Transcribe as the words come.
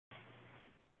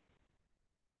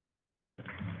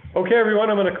Okay, everyone,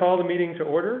 I'm going to call the meeting to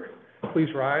order. Please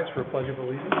rise for a pledge of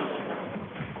allegiance.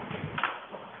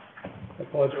 I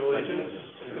pledge allegiance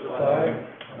to the flag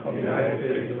of the United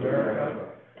States of America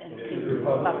and to the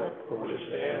republic for which it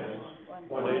stands,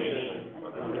 one nation,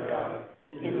 under God,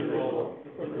 indivisible,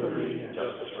 with liberty and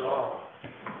justice for all.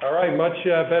 All right, much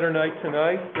better night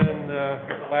tonight than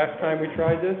the last time we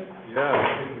tried this.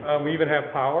 Yeah. We even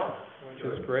have power, which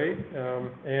is great,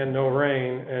 and no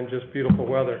rain, and just beautiful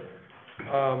weather.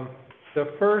 The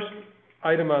first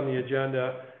item on the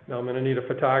agenda, now I'm going to need a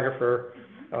photographer,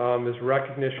 is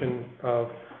recognition of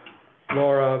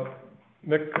Laura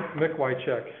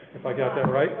Mikolajczyk, if I got that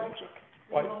right.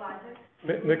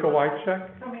 Mikolajczyk?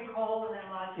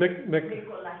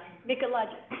 Mikolajczyk.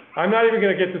 I'm not even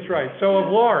going to get this right. So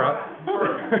of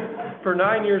Laura, for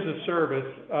 9 years of service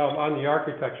on the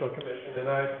Architectural Commission, and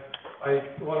I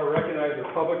want to recognize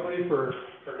her publicly for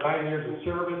 9 years of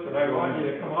service, and I want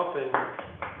you to come up and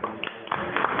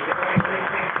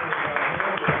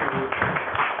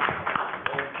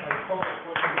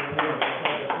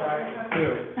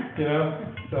you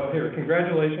know, so here,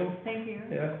 congratulations. Thank you.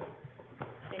 Yeah.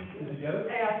 Thank you. Did you get it?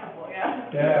 Yeah, a couple, yeah.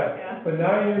 Yeah. But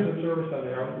 9 years of service on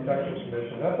the Architectural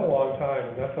Commission, that's a long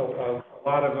time. That's a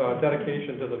lot of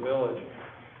dedication to the village.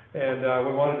 And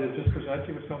we wanted to just present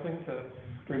you with something to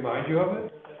remind you of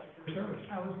it. Service.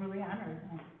 I was really honored.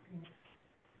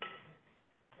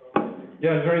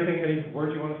 Yeah, is there any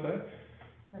words you want to say?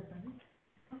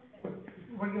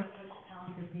 We're going to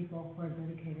talented people who are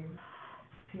dedicated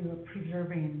to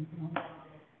preserving,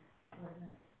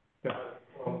 Yeah.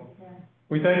 Well,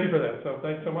 we thank you for that, so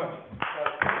thanks so much.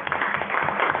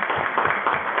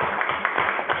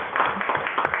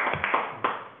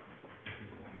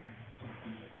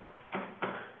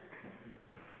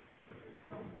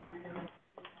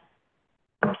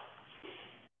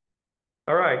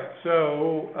 All right,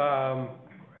 so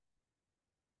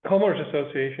homeowners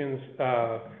associations,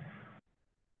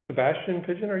 Sebastian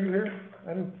Pigeon, are you here?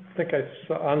 I don't think I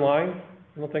saw online.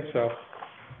 I don't think so.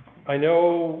 I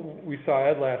know we saw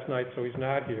Ed last night, so he's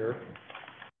not here,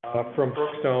 from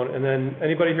Brookstone. And then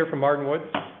anybody here from Martin Woods?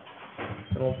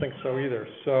 I don't think so either.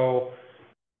 So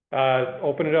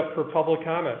open it up for public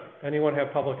comment. Anyone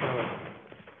have public comment?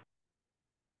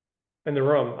 In the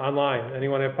room, online.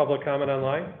 Anyone have public comment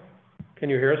online? Can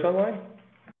you hear us online?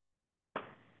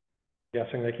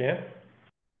 Guessing they can.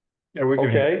 Yeah, we can.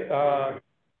 Okay.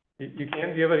 You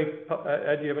can. Do you have any?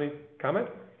 Ed, do you have any comment?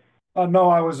 No,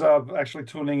 I was actually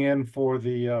tuning in for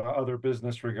the other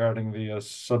business regarding the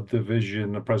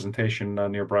subdivision presentation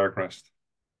near Briarcrest.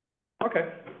 Okay.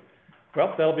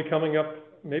 Well, that'll be coming up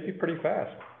maybe pretty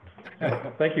fast.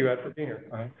 Thank you, Ed, for being here.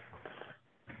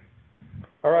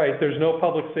 All right. There's no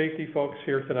public safety folks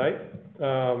here tonight,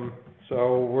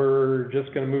 so we're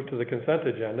just going to move to the consent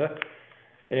agenda.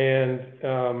 And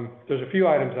there's a few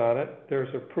items on it.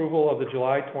 There's approval of the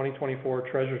July 2024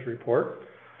 Treasurer's Report,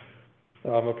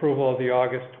 approval of the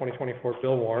August 2024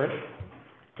 bill warrant,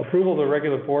 approval of the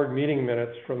regular board meeting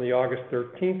minutes from the August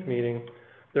 13th meeting.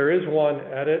 There is one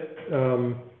edit,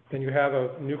 and you have a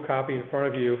new copy in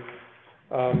front of you.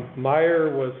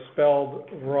 Meyer was spelled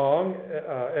wrong,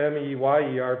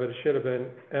 M-E-Y-E-R, but it should have been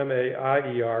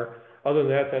M-A-I-E-R. Other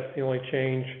than that, that's the only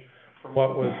change from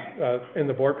what was in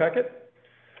the board packet.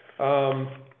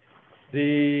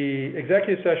 The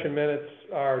executive session minutes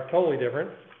are totally different.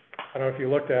 I don't know if you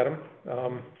looked at them.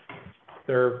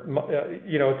 They're,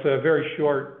 it's a very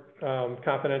short,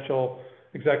 confidential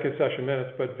executive session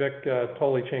minutes, but Vic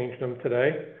totally changed them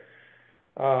today.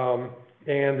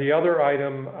 And the other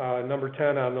item, number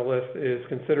 10 on the list, is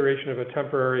consideration of a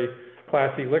temporary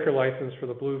Class C liquor license for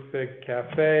the Blue Fig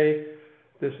Cafe.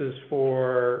 This is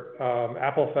for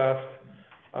Applefest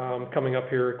coming up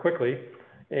here quickly.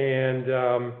 And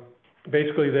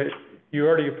basically, you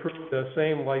already approved the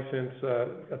same license,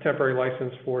 a temporary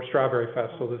license for Strawberry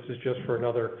Fest, so this is just for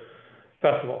another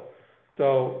festival.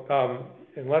 So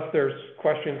unless there's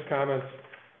questions, comments,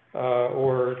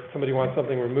 or somebody wants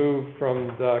something removed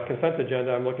from the consent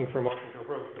agenda, I'm looking for a motion to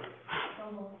approve.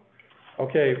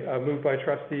 Okay, moved by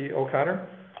Trustee O'Connor,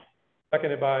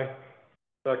 seconded by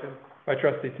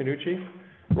Trustee Tanucci.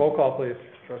 Roll call, please.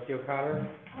 Trustee O'Connor?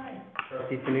 Aye.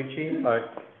 Trustee Tanucci? Aye.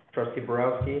 Trustee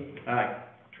Borowski? Aye.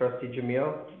 Trustee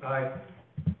Jamil? Aye.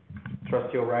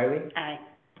 Trustee O'Reilly? Aye.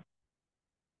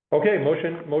 Okay,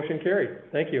 motion carried.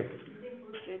 Thank you. Do you think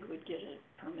Blue Fig would get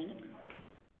a permanent,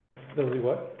 Does he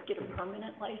what? get a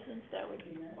permanent license? That would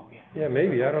be nice. Oh, yeah. Yeah,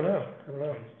 maybe. I don't know.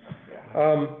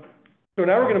 So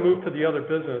now we're going to move to the other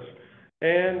business,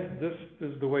 and this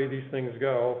is the way these things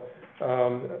go.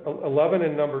 11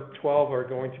 and number 12 are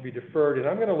going to be deferred, and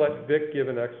I'm going to let Vic give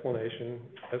an explanation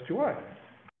as to why.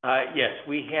 Yes,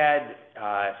 we had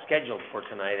scheduled for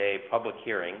tonight a public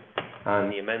hearing on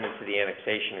the amendment to the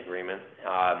annexation agreement.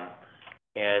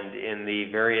 And in the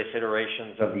various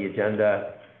iterations of the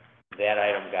agenda, that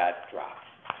item got dropped.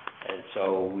 And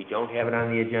so we don't have it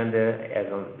on the agenda. As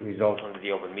a result, under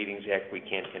the Open Meetings Act, we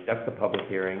can't conduct the public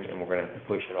hearing, and we're going to have to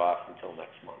push it off until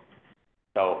next month.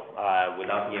 So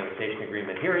without the annexation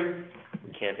agreement hearing,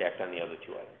 we can't act on the other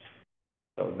two items.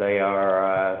 So they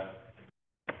are,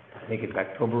 I think it's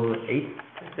October 8th,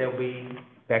 they'll be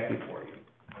back before you.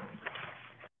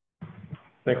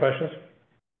 Any questions?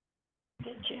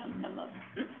 Did jam them up.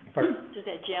 Pardon? Did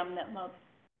that jam them up?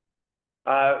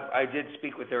 I did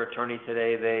speak with their attorney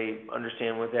today. They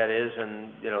understand what that is,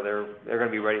 and, you know, they're going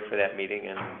to be ready for that meeting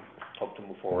and hope to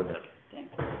move forward then.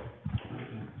 Thanks.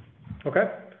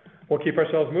 Okay, we'll keep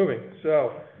ourselves moving.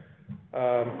 So,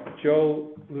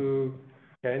 Joe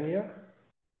Lucania,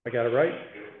 I got it right,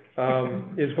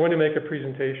 is going to make a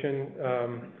presentation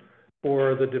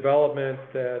for the development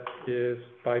that is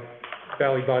by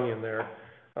Valley Bunyan there,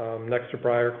 next to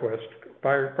Briarcrest.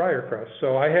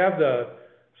 So I have the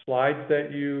slides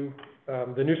that you,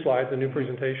 the new slides, the new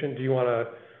presentation. Do you want to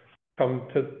come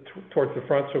towards the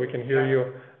front so we can hear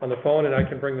you on the phone, and I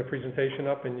can bring the presentation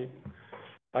up, and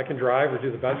I can drive or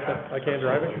do the best that I can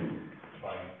driving?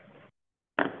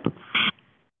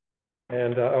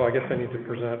 And, I guess I need to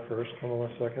present first. Hold on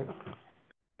 1 second.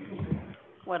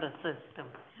 What a system.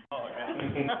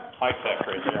 Like that,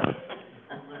 Chris, yeah.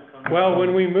 Well,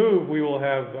 when we move, we will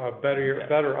have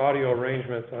better audio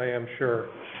arrangements, I am sure.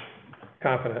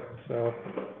 Confident, so.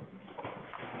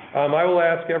 I will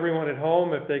ask everyone at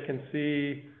home if they can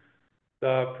see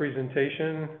the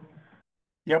presentation.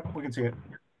 Yep, we can see it.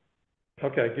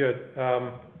 Okay, good.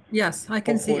 Yes, I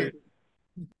can see it.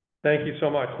 Thank you so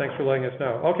much. Thanks for letting us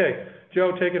know. Okay,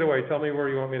 Joe, take it away. Tell me where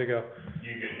you want me to go.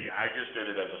 I just did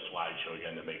it as a slideshow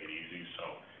again to make it easy, so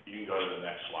you can go to the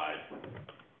next slide.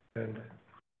 And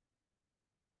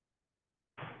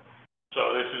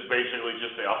So this is basically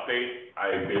just the update.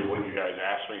 I did what you guys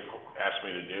asked me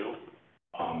to do,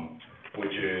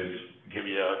 which is give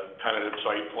you a tentative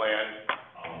site plan.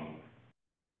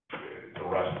 The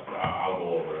rest, I'll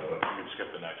go over it, but you can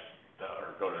skip the next,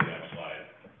 or go to the next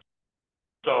slide.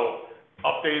 So,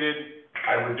 updated,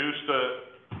 I was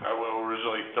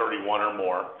originally 31 or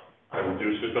more. I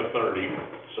reduced it to 30,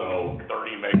 so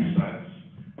 30 makes sense,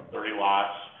 30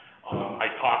 lots.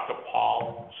 I talked to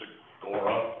Paul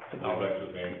Segura, that's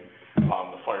his name,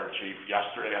 the fire chief,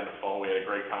 yesterday on the phone. We had a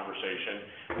great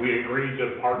conversation. We agreed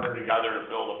to partner together to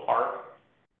build a park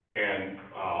and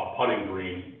a putting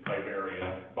green type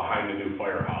area behind the new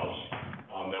firehouse,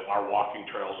 that our walking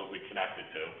trails will be connected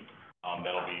to.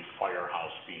 That'll be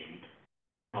firehouse themed.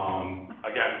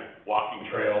 Again, walking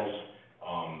trails,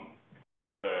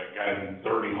 again,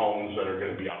 30 homes that are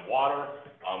gonna be on water.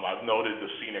 I've noted the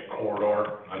scenic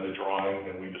corridor on the drawing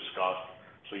that we discussed,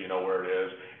 so you know where it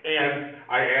is. And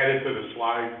I added to the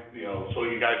slide, you know, so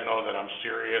you guys know that I'm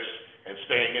serious and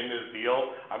staying in this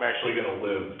deal. I'm actually gonna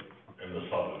live in the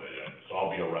subdivision, so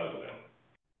I'll be a resident.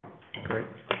 great.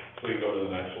 So you go to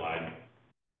the next slide.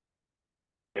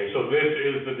 Okay, so this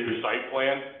is the new site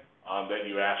plan, that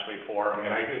you asked me for,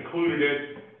 and I included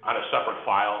it on a separate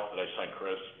file that I sent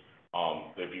Chris,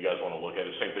 if you guys wanna look at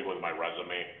it. Same thing with my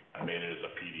resume, I made it as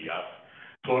a PDF.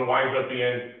 So it winds up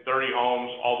being 30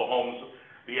 homes, all the homes,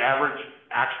 the average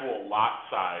actual lot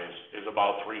size is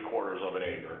about 3/4 of an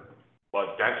acre,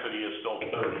 but density is still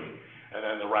 30. And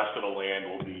then the rest of the land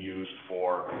will be used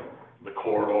for the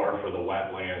corridor, for the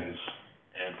wetlands,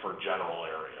 and for general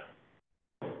area.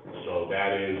 So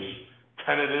that is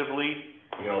tentatively,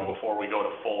 you know, before we go to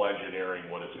full engineering,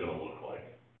 what it's gonna look like.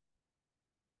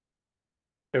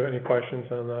 Do you have any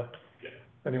questions on the, Yeah.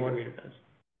 anyone?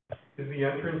 Is the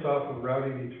entrance off of Route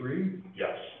 83?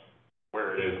 Yes,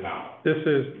 where it is now. This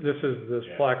is this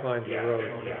Yeah. black line to the Yeah, road.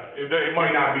 it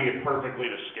might not be perfectly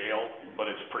to scale, but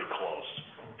it's pretty close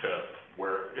to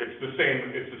where, it's the same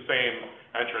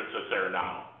entrance that's there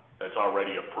now, that's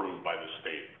already approved by the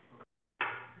state.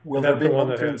 Will That's there be the an one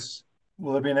that entrance,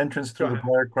 will there be an entrance through the Go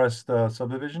Briarcrest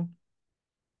subdivision?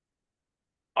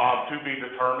 To be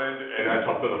determined, and that's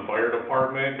up to the fire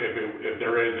department. If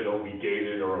there is, it'll be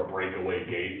gated or a breakaway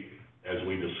gate, as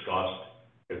we discussed,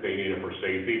 if they need it for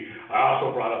safety. I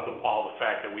also brought up to Paul the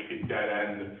fact that we could dead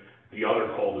end the other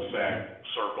cul-de-sac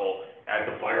circle at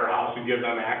the firehouse and give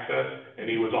them access, and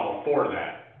he was all for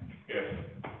that, if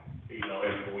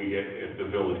the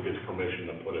village gets permission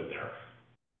to put it there.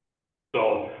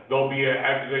 So there'll be an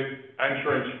exit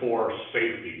entrance for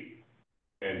safety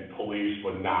and police,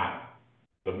 but not,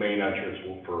 the main entrance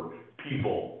for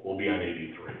people will be on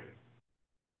 83.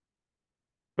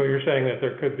 So you're saying that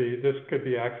this could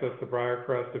be access to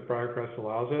Briarcrest if Briarcrest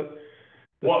allows it?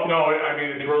 Well, no, I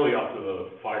mean, it's really up to the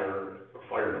fire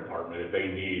department if they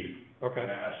need Okay,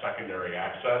 a secondary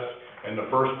access. And the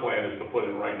first plan is to put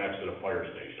it right next to the fire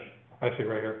station. I see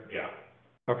right here. Yeah.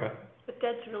 Okay, But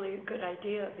that's really a good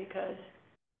idea, because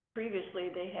previously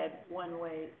they had one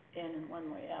way in and one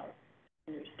way out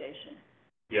in their station.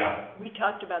 Yeah. We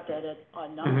talked about that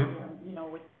on Mhm. you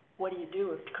know, what do you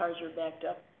do if cars are backed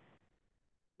up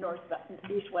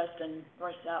east, west, and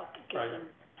north, south? Right.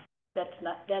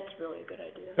 That's really a good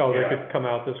idea. oh, they Yeah. could come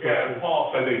out this way. Yeah, and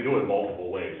Paul said they do it multiple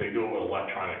ways. They do it with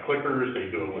electronic clickers, they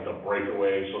do it with a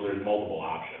breakaway, so there's multiple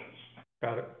options.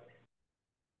 Got it.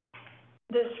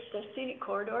 The scenic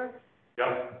corridor,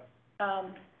 Yep.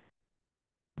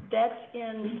 that's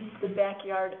in the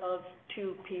backyard of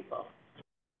two people.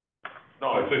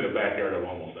 No, it's in the backyard of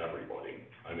almost everybody.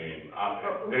 I mean,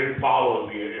 it follows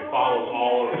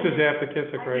all of. This is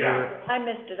Aptekissic right Yeah. here. I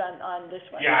missed it on this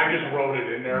one. Yeah, I just wrote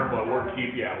it in there, but we're Okay,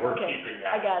 keeping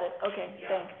that. I got it, okay,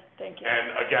 Yeah. thank you.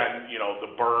 And again, you know, the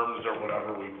berms or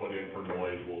whatever we put in for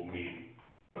noise will meet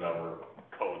whatever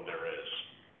code there is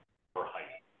for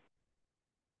height.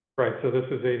 Right, so this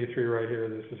is 83 right here,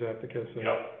 this is Aptekissic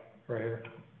Yep, right here.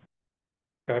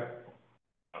 Okay,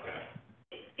 okay,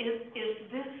 Is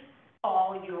this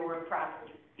all your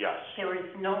property? yes. There is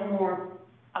no more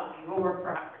of your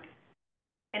property?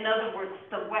 In other words,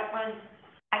 the wetlands,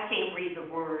 I can't read the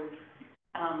words,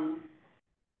 I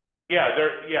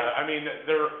mean,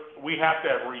 we have to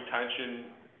have retention,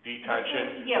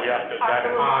 detention. Yeah, We have to, are that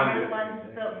those pond our is-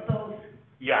 ones, those,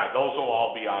 Yeah, those will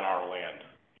all be on our land.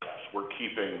 Yes, we're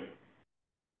keeping,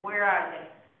 where are they?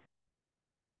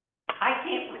 I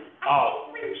can't read.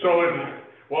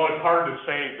 it's hard to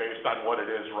say based on what it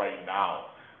is right now.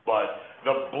 But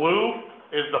the blue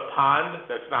is the pond,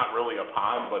 that's not really a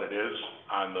pond, but it is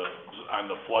on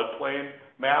the floodplain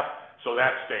map, so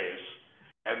that stays.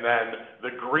 And then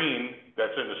the green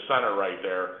that's in the center right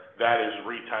there, that is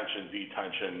retention,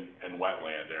 detention, and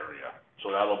wetland area.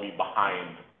 So that'll be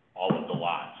behind all of the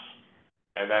lots.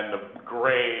 And then the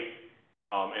gray,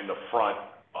 in the front,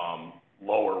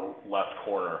 lower left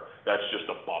corner, that's just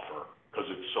a buffer, because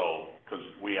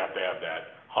we have to have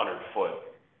that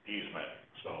 100-foot easement,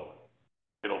 so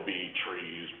it'll be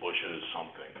trees, bushes,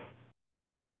 something.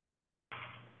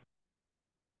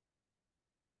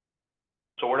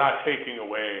 So we're not taking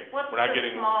away, What's we're not the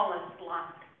getting, smallest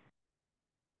lot?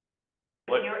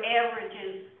 What- Your average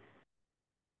is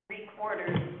 3/4,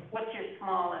 what's your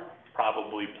smallest?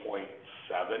 probably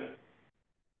 0.7.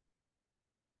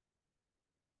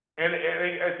 And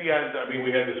at the end, I mean,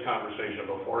 we had this conversation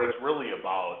before, it's really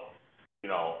about, you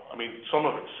know, I mean, some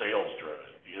of it's sales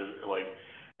driven. Like,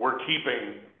 we're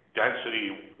keeping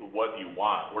density what you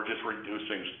want, we're just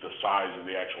reducing the size of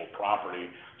the actual property,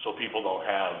 so people don't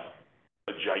have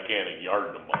a gigantic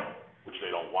yard to mow, which they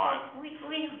don't want. We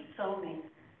have zoning.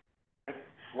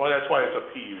 Well, that's why it's a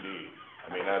PUD. I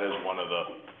mean, that is one of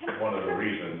the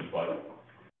reasons, but.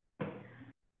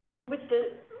 With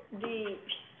the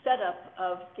setup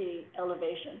of the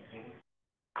elevation,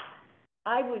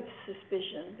 I would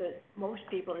suspicion that most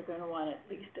people are gonna want at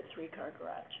least a 3-car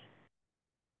garage.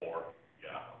 Or,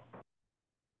 yeah.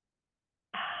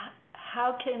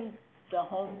 How can the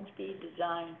homes be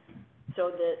designed so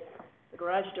that the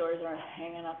garage doors aren't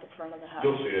hanging out the front of the house?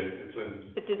 You'll see it, it's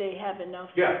in, But do they have enough?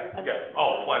 yeah,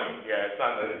 oh, plenty, yeah, it's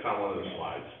on one of the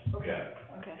slides, yeah,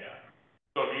 Okay, yeah.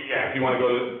 So if you wanna go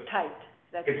to, tight,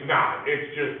 that's. it's not,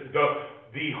 it's just,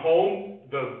 the home,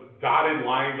 the dotted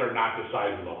lines are not the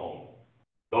size of the home.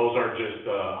 Those are just,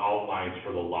 outlines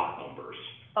for the lot numbers.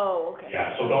 Oh, okay.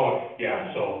 Yeah, so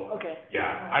Okay,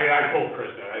 yeah, I told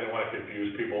Chris that, I didn't wanna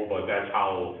confuse people, but that's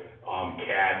how,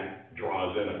 CAD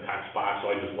draws in a text box, so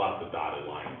I just left the dotted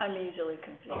line. I'm easily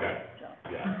confused, Okay. so.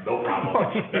 Yeah, no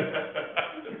problem.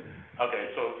 Okay,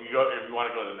 so if you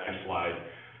wanna go to the next slide.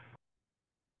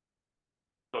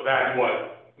 So that's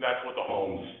what the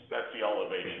homes, that's the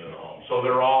elevation of the home. So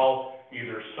they're all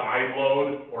either side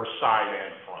load or side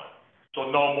and front.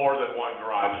 So no more than one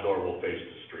garage door will face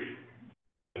the street.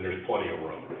 And there's plenty of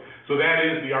room. So that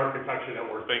is the architecture that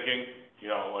we're thinking, you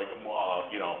know, like,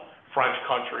 French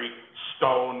country,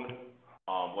 stone,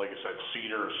 like I said,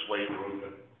 cedar, slate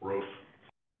roof.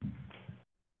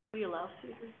 We allow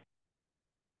cedar?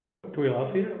 Do we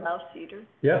allow Do cedar? we allow cedar?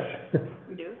 Yes.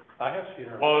 We do? I have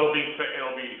cedar. Well, it'll be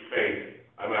fake.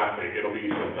 I mean, not fake, it'll be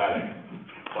synthetic.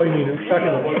 Oh, you mean,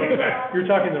 you're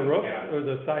talking the roof Yeah. or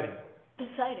the siding? The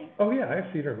siding, Oh, yeah, I have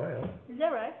cedar in my house. is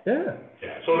that right? Yeah,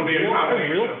 Yeah, so it'll be a Real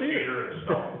combination of cedar. cedar and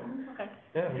stone. Okay.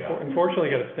 yeah, Yeah. unfortunately,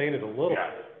 gotta stain it a little.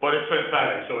 Yeah, but it's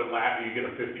synthetic, so you get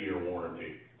a 50-year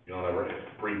warranty. You don't ever, it's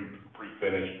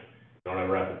pre-finished, you don't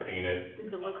ever have to paint it.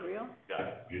 Does it look real?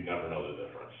 Yeah, you'd never know the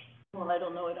difference. Well, I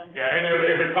don't know it on. Yeah, and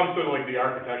if it comes to like the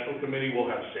architectural committee,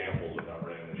 we'll have samples of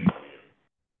everything to show you.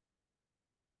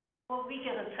 Well, we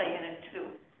get a say in it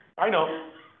too. I know.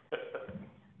 And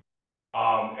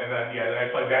then, yeah,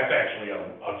 that's actually a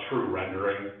true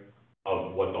rendering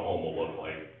of what the home will look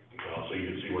like. You know, so you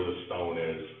can see where the stone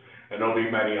is, and there'll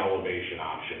be many elevation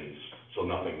options, so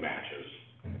nothing matches.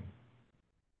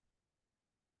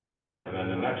 And then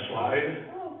the next slide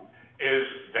is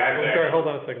that. Oh, sorry, hold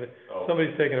on a second. Oh.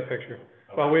 Somebody's taking a picture.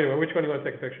 Well, wait a minute, which one do you want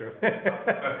to take a picture of?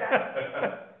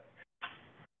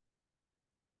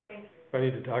 I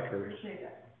need a doctor.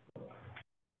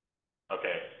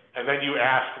 Okay, and then you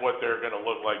asked what they're gonna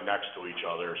look like next to each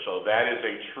other, so that is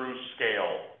a true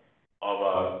scale of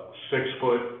a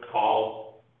 6-foot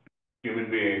tall human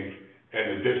being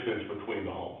and the distance between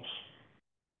the homes.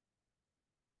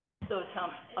 So it's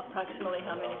approximately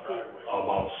how many feet?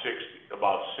 About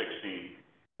 60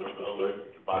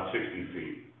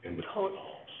 feet in between the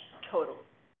homes. Total?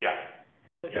 Yeah,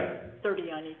 So yeah.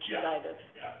 30 on each Yeah. side of,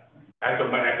 Yeah, at the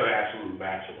absolute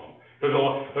maximum. Because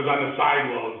on the side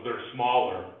loads, they're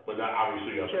smaller, but that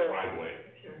obviously you have Sure. a driveway.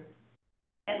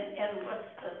 And what's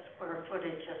the square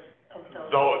footage of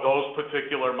those? Those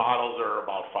particular models are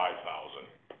about 5,000.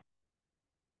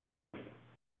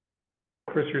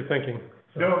 Chris, you're thinking.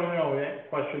 No, that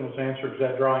question was answered, because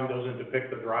that drawing doesn't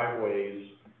depict the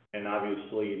driveways, and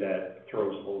obviously that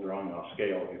throws the whole drawing off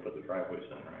scale if you put the driveways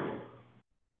in, right?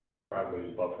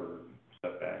 Driveways, buffer,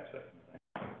 setbacks, that kind of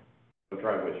thing. The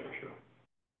driveways for sure.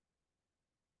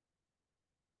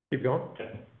 Keep going.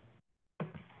 Okay.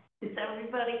 Is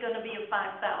everybody gonna be a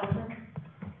 5,000,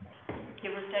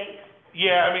 give or take?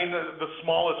 Yeah, I mean, the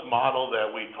smallest model that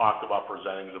we talked about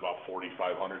presenting is about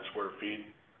 4,500 square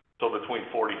feet. So between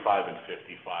 45 and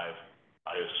 55,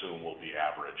 I assume will be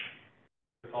average.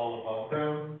 All above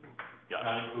ground, Yes,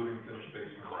 not including finished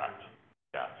basement. correct.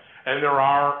 Yeah, and there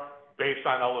are, based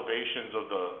on elevations of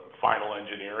the final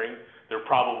engineering, there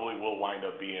probably will wind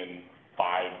up being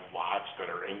 5 lots that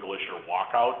are English or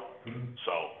walkout. Mhm.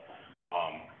 So,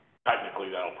 technically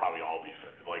that'll probably all be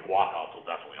like walkouts will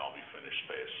definitely all be finished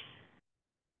space.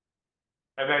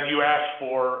 And then you asked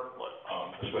for,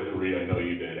 especially Rita, I know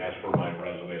you did, ask for my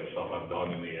resume of stuff I've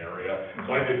done in the area.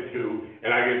 So I did too,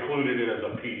 and I included it as a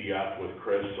PDF with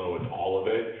Chris, so it's all of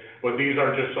it. But these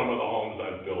are just some of the homes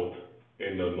I've built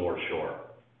in the North Shore.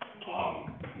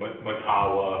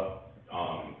 Matawa,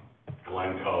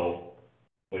 Glencoe,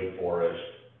 Lake Forest,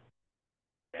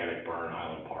 Bannockburn,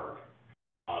 Highland Park.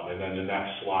 And then the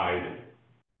next slide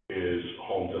is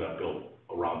homes that I've built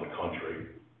around the country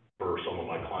for some of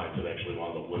my clients that actually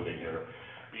wound up living here,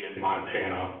 in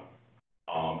Montana,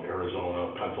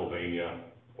 Arizona, Pennsylvania,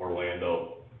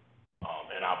 Orlando,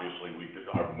 and obviously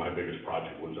my biggest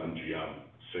project was MGM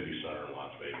City Center in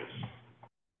Las Vegas.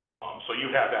 So you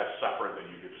have that separate that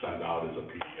you could send out as a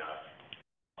PDF.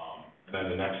 And then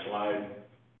the next slide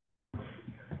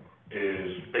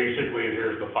is basically,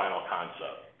 here's the final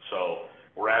concept. So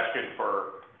we're asking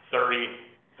for 30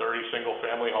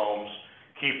 single-family homes,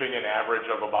 keeping an average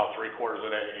of about 3/4 of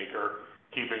an acre,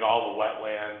 keeping all the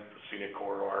wetland, the scenic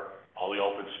corridor, all the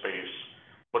open space,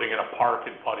 putting in a park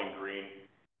and putting green,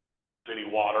 city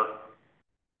water,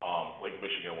 Lake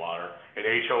Michigan water, an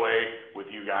HOA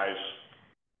with you guys,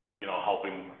 you know,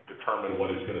 helping determine what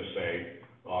it's gonna say,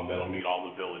 that'll meet all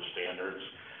the village standards.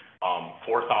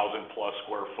 4,000 plus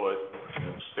square foot,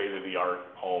 state-of-the-art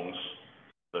homes,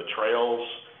 the trails,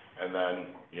 and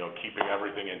then, you know, keeping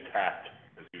everything intact,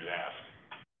 as you asked,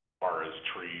 as far as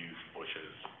trees,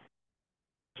 bushes,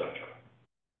 et cetera.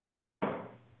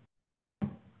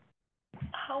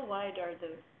 how wide are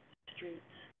the streets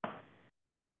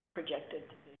projected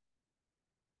to be?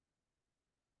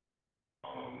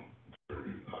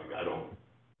 I don't,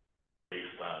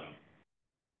 based on,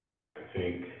 I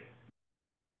think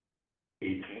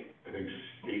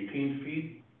 18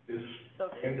 feet is So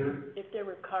standard. if there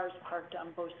were cars parked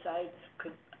on both sides,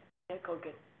 could a vehicle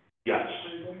get? Yes,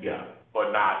 yeah,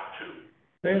 but not two.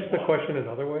 Can I ask the question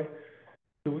another way?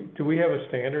 Do we have a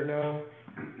standard now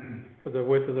for the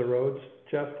width of the roads?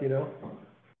 Jeff, do you know?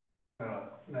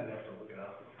 I'd have to look it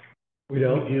up. We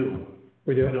don't?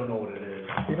 We do? I don't know what it is.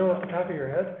 You know off the top of your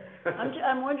head?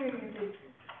 I'm wondering if it's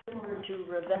similar to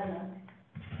Ravenna,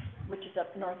 which is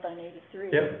up north on 83.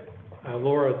 Yep,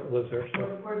 Laura lives there,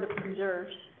 so, Or the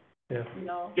preserves, yeah. you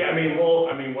know? Yeah,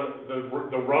 what,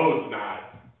 the road's not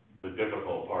the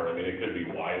difficult part. I mean, it could be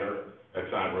wider.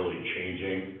 That's not really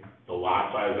changing the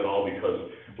lot size at all,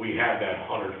 because we have that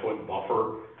 100-foot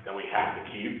buffer that we have to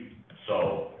keep.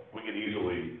 So we could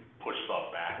easily push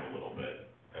stuff back a little bit.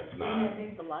 That's not,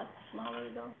 Make the lot smaller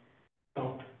though?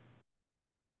 No.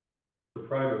 The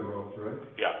private roads, right?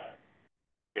 yeah.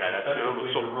 Yeah, that's,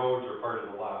 Technically, so, the roads are part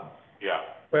of the lot. yeah.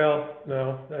 Well,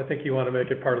 no, I think you wanna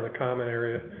make it part of the common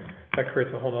area. That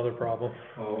creates a whole other problem.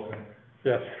 Oh, okay.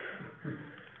 Yes.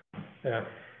 Yeah.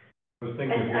 I was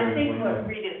thinking. And I think what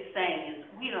Rita's saying is,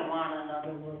 we don't want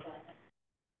another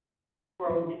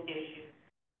road issue.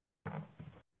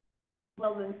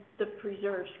 Well, the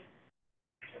preserves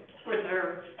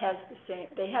Preserve. has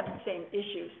they have the same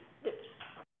issues.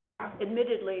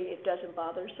 Admittedly, it doesn't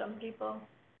bother some people.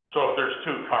 So if there's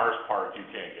two cars parked, you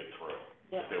can't get through.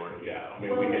 Yeah. If they were, yeah, I mean,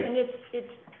 Well, we could, and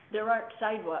there aren't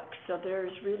sidewalks, so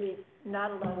there's really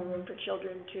not a lot of room for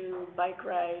children to bike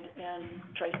ride and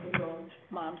tricycles,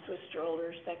 moms with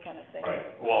strollers, that kind of thing. right,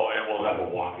 well, and we'll have a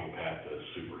walking path to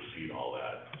supersede all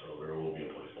that, so there will be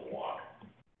a place to walk.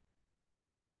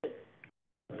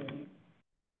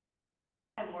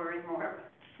 I worry more about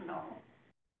snow.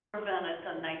 Prevent it's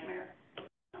a nightmare.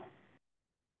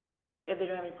 Yeah, they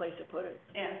don't have any place to put it.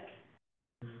 Yeah.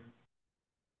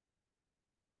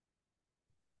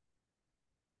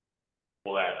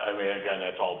 Well, that, I mean, again,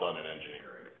 that's all done in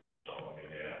engineering, so, I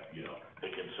mean, yeah, you know, they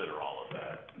consider all of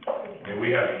that. And we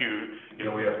have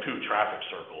we have two traffic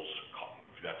circles,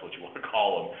 if that's what you wanna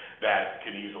call them, that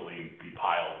can easily be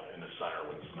piled in the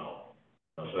center with snow.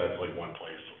 So that's like one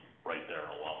place right there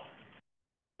alone.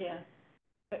 Yeah.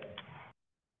 But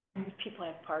people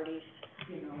have parties,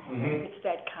 you know, Mhm. it's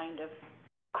that kind of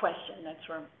question, that's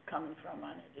where I'm coming from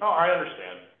on it. Oh, I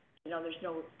understand, You know, there's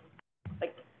no,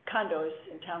 like, condos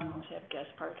in townhomes have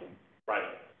guest parking,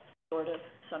 right. sort of,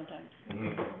 sometimes.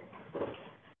 Mhm.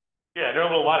 Yeah, there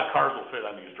are a lot of cars will fit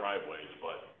on these driveways,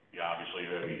 but, yeah, obviously, if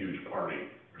you have a huge party,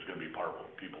 there's gonna be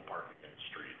people parking in the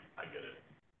street, I get it.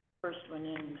 First one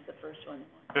in is the first one.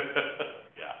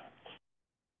 Yeah.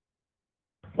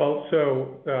 Well,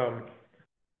 so,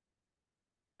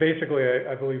 basically,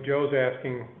 I believe Joe's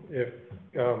asking if,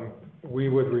 we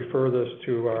would refer this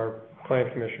to our plan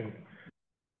commission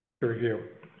to review.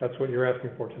 That's what you're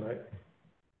asking for tonight?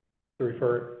 To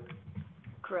refer it?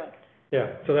 Correct.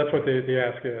 Yeah, so that's what the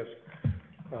ask is.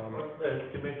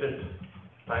 Give me the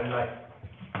timeline.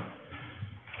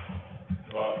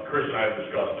 Well, Chris and I have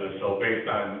discussed this, so based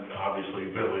on, obviously,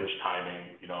 village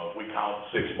timing, you know, if we count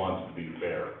 6 months to be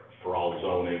fair, for all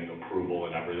zoning approval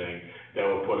and everything, that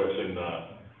would put us in the,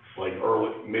 like,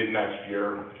 mid-next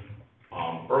year,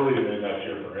 early to mid-next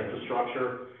year for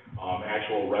infrastructure.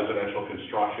 Actual residential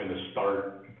construction to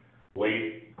start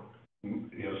late,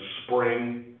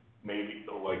 spring, maybe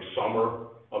like summer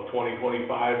of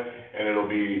 2025, and it'll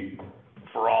be,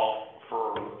 for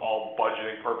all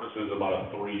budgeting purposes, about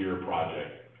a 3-year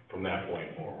project from that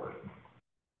point forward.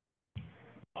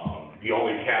 The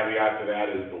only caveat to that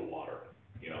is the water,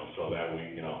 so that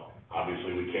we,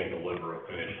 obviously we can't deliver a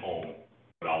finished home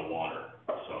without water,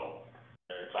 so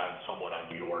it's somewhat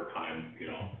on your time,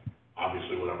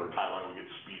 obviously whatever timeline we get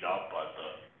to speed up, but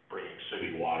bringing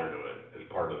city water to it is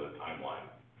part of the timeline.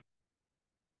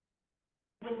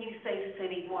 When you say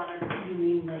city water, do you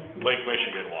mean like? Lake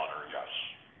Michigan water, yes.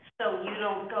 So you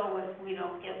don't go if we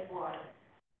don't get water?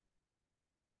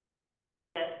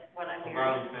 That's what I'm So hearing.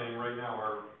 Riley's saying right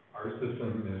now, our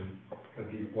system is a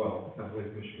deep well, at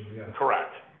Lake Michigan, yes.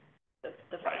 Correct.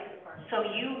 Right. So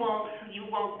you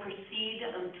won't proceed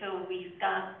until we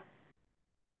stop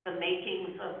the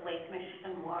makings of Lake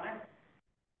Michigan water?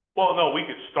 Well, no, we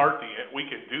could we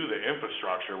could do the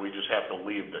infrastructure, we just have to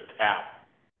leave the tap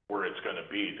where it's gonna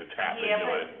be to tap into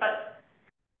it. But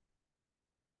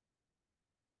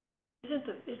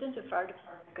Isn't the fire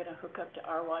department gonna hook up to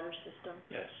our water system?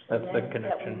 Yes, that's the That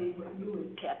connection. would be what you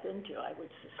would tap into, I would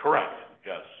suspect. Correct,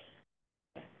 yes.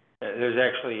 There's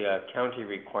actually a county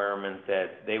requirement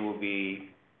that they will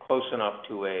be close enough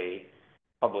to a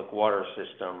public water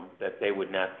system that they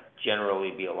would not generally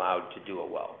be allowed to do a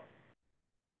well.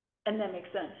 And that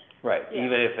makes sense. Right, Yeah.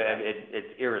 even if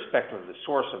it's irrespective of the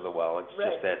source of the well, it's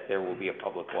Right. just that there will be a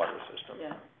public water system.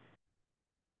 Yeah.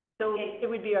 So it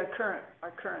would be our current.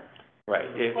 Right,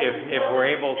 if we're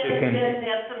able to. Then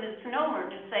that's a misnomer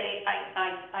to say,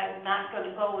 I'm not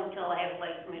gonna go until I have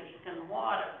Lake Michigan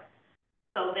water.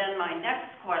 So then my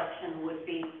next question would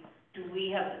be, do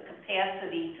we have the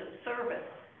capacity to service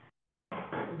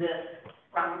this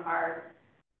from our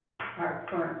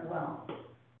current well?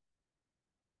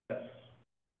 Yes.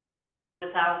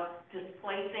 Without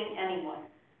displacing anyone,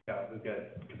 Yeah, we've got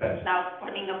capacity. without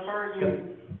putting a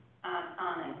burden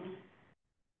on it?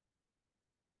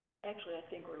 Actually, I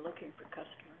think we're looking for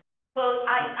customers. Well,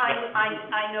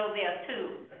 I know that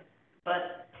too,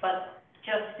 but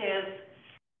just as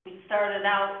we started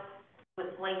out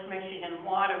with Lake Michigan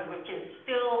water, which is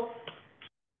still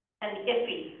an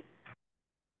iffy.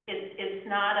 It's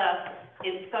not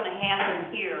it's gonna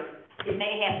happen here. It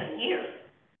may happen here.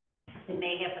 It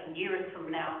may happen years from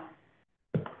now.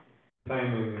 The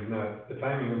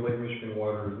timing of Lake Michigan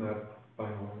water is not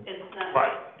final. It's not.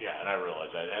 Right, yeah, and I realize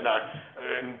that, and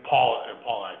Paul and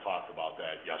I talked about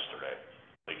that yesterday,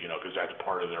 like, you know, because that's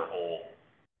part of their whole,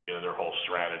 you know, their whole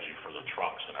strategy for the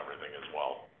trucks and everything as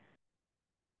well.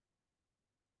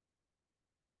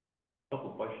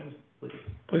 Couple questions, please.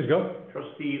 Please go.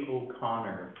 Trustee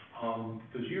O'Connor,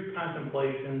 does your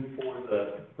contemplation for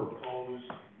the proposed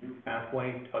new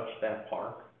pathway touch that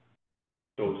park?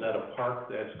 So is that a park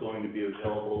that's going to be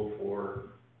available for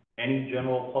any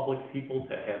general public people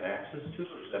to have access to,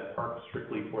 or is that park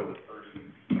strictly for the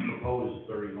proposed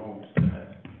 30 homes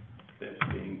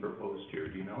that's being proposed here,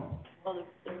 do you know? Well,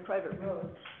 they're private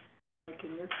roads, like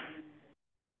in your community.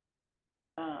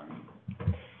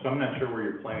 So I'm not sure where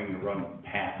you're planning to run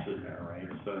paths in there, right?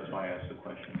 So that's why I asked the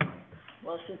question.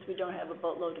 Well, since we don't have a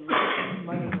boatload of money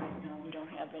right now, we don't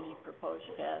have any proposed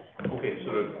paths. Okay,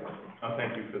 so,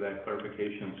 thank you for that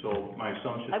clarification. So my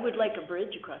assumption. I would like a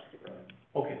bridge across the road.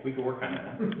 Okay, we can work on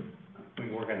that. We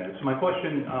can work on that. So my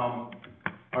question, all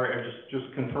right, just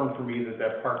confirm for me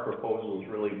that park proposal is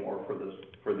really more for the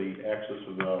access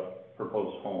of the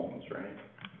proposed homes, right?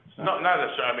 No, not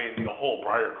necessarily, I mean, the whole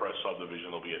Briarcrest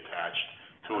subdivision will be attached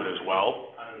to it as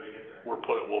well. How do they get there? We're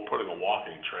putting a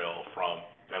walking trail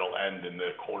that'll end in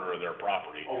the corner of their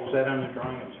property. Oh, was that on the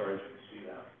drawing? I'm sorry, I didn't see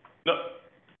that.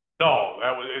 No,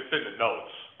 it's in the notes,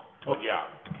 but yeah,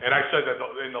 and I said that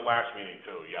in the last meeting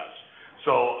too, yes.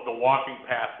 So the walking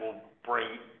path will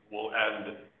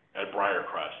end at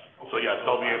Briarcrest. So yes,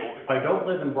 they'll be able. If I don't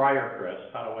live in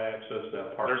Briarcrest, how do I access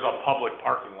that park? There's a public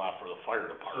parking lot for the fire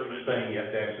So department. you're saying you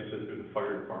have to access it through the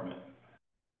fire department?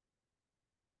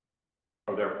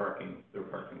 Or their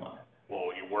parking lot? Well,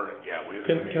 you weren't, yeah,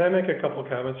 Can I make a couple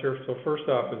comments here? So first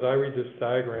off, as I read this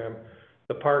diagram,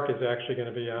 the park is actually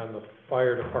gonna be on the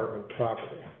fire department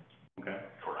property. Okay.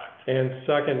 Correct. And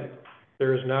second,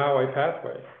 there is now a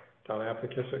pathway down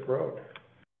Appoquinsick Road.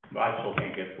 But I still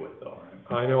can't get to it though,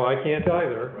 right? I know, I can't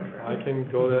either. Right. I can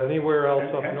go to anywhere else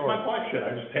up That's north. my question, I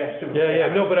just asked him.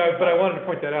 Yeah, no, but I wanted to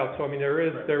point that out. So I mean,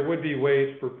 there would be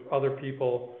ways for other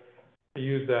people to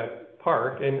use that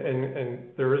park, and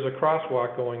there is a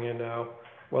crosswalk going in now,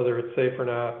 whether it's safe or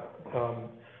not, on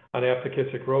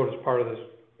Appoquinsick Road as part of this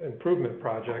improvement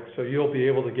project. So you'll be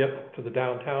able to get to the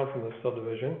downtown from the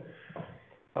subdivision,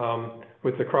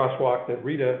 with the crosswalk that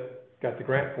Rita got the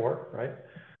grant for, right?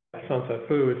 Sunset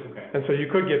Foods. Okay. And so you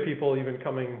could get people even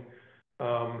coming,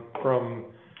 from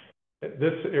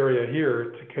this area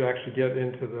here could actually get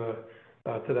into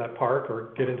to that park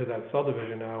or get into that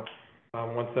subdivision now,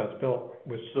 once that's built.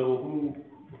 So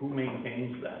who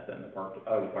maintains that then, the park, the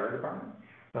fire department?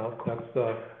 Well, that's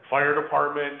the, Fire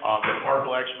department, the park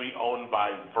will actually be owned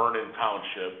by Vernon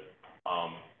Township,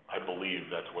 I believe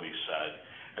that's what he said.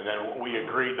 And then we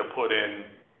agreed to put in,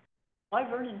 Why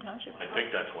Vernon Township? I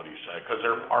think that's what he said, because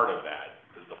they're part of that,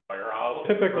 is the firehouse.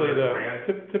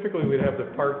 typically we'd have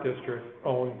the park district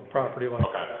own property like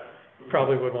Okay,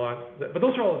 probably would want, but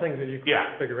those are all the things that you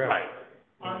yeah, can figure out. right.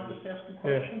 I'm just asking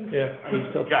Yeah, questions.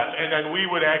 yeah. Yes, and then we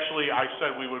would actually, I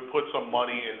said we would put some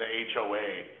money in the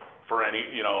HOA for any,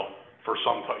 you know, for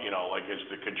some, like is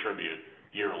to contribute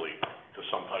yearly to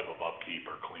some type of upkeep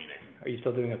or cleaning. Are you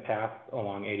still doing a path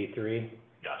along 83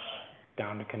 Yes,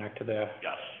 down to connect to the?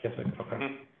 yes. Yes, okay.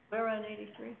 Mhm. Where on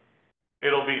 83?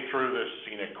 It'll be through this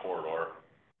scenic corridor,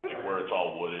 like where it's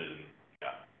all wooded and,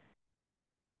 yeah.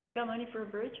 Got money for a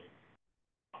bridge?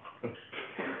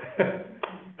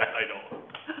 I don't.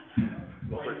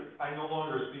 I no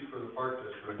longer speak for the park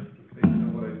district, based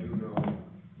on what I do know,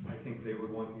 I think they would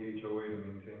want the HOA to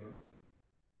maintain it.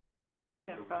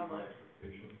 Yeah, probably.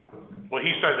 Well,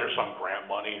 he said there's some grant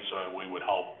money, so we would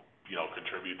help,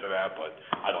 contribute to that, but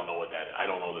I don't know I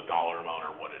don't know the dollar amount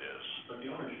or what it is. But the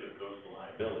ownership goes to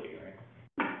liability, right?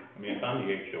 I mean, it's on the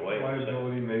HOA.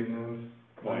 Liability, maintenance.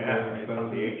 Well, yeah, it's on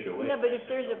the HOA. Yeah, but if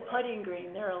there's a putting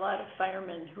green, there are a lot of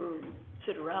firemen who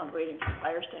sit around waiting for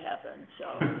fires to happen, so.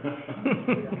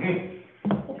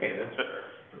 Okay, that's fair.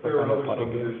 There are other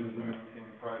subdivisions that maintain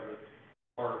private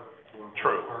park.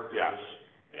 True, yes,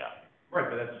 yeah. Right,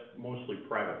 but that's mostly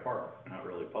private park, not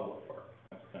really public park.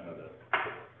 That's kind of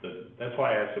that's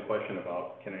why I asked the question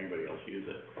about, can anybody else use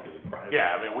it? Is it private?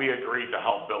 Yeah, I mean, we agreed to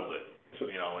help build it,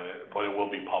 but it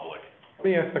will be public. Let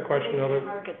me ask the question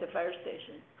Park at the fire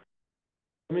station.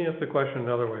 Let me ask the question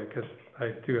another way, because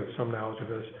I do have some knowledge of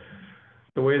this.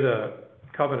 The way the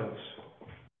covenants,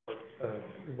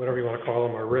 whatever you want to call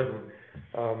them, are written,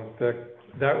 the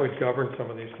that would govern some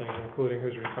of these things, including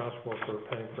who's responsible for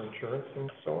paying for insurance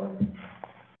and so on,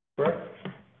 correct?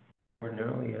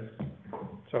 Ordinarily, yes.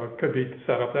 So it could be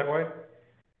set up that way.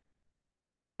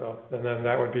 So, and then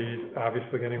that would be,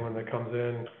 obviously, anyone that comes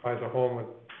in, buys a home, would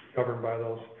be governed by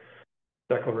those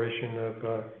declaration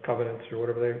of covenants, or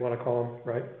whatever they wanna call them,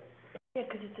 right? Yeah,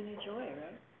 'cause it's an HOA,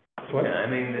 right? What? Yeah, I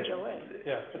mean, HOA.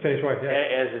 Yeah, it's any way, yeah.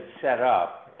 as it's set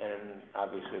up, and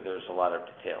obviously there's a lot of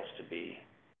details to be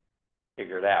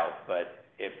figured out, but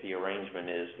if the arrangement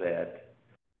is that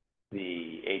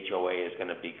the HOA is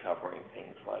gonna be covering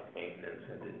things like maintenance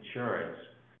and insurance,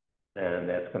 then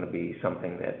that's gonna be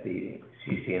something that the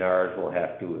CCNRs will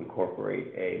have to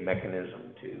incorporate a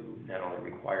mechanism to not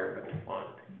only require but to fund.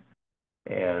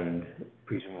 And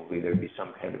presumably there'd be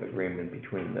some kind of agreement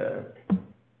between the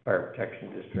fire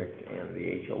protection district and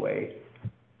the HOA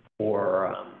for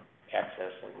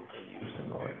access and use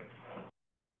and all that.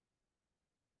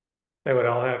 They would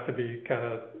all have to be kind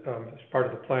of, as part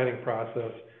of the planning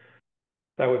process,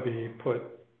 that would be put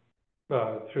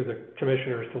through the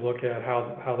commissioners to look at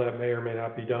how that may or may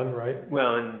not be done, right?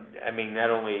 Well, and, I mean, not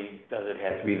only does it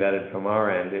have to be vetted from our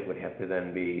end, it would have to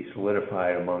then be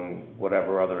solidified among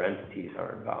whatever other entities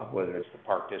are involved, whether it's the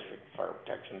Park District, Fire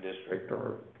Protection District,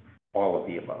 or all of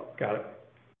the above. Got it.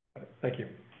 Thank you.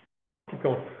 Keep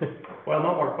going. Well,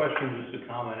 no more questions, just a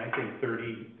comment. I think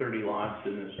 30 lots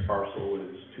in this parcel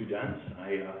is too dense.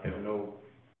 I have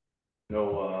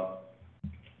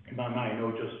in my mind,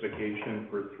 no justification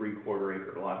for 3/4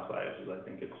 acre lot sizes. I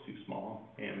think it's too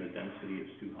small and the density is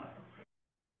too high.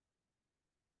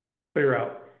 Figure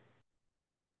out.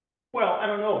 Well, I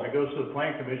don't know. If it goes to the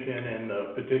plan commission and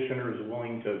the petitioner is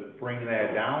willing to bring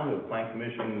that down, the plan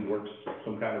commission works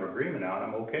some kind of agreement out,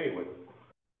 I'm okay with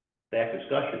that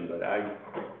discussion. But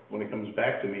when it comes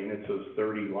back to me and it says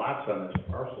 30 lots on this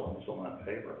parcel, I'm still not in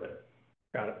favor of it.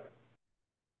 Got it.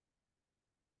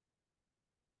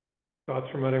 Thoughts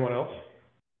from anyone else?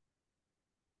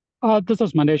 This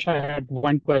is Manesh. I had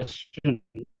one question.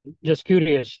 Just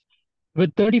curious.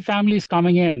 With 30 families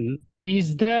coming in,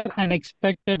 is there an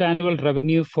expected annual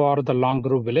revenue for the Long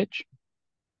Grove Village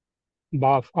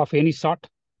of any sort?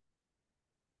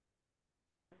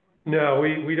 No,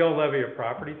 we don't levy a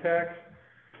property tax,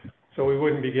 so we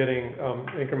wouldn't be getting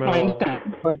incremental. I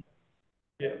understand, but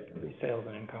Yeah, sales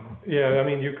and income. Yeah, I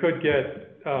mean, you could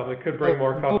get, it could bring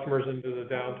more customers into the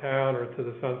downtown or to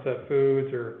the Sunset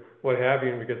Foods or what have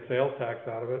you, and we get sales tax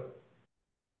out of it.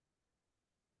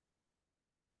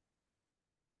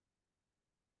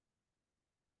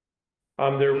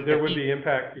 There would be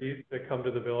impact fees that come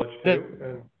to the village too,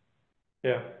 and,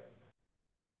 yeah.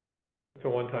 It's a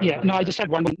one-time. yeah, no, I just had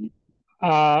one.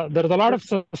 There's a lot of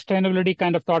sustainability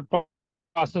kind of thought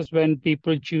process when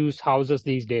people choose houses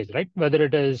these days, right? Whether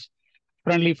it is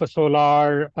friendly for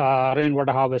solar,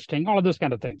 rainwater harvesting, all of those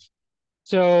kind of things.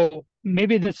 So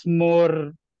maybe that's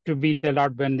more to be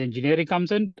allowed when the engineering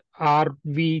comes in. Are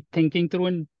we thinking through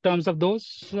in terms of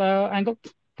those angles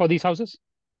for these houses?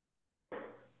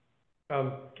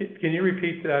 Can you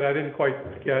repeat that? I didn't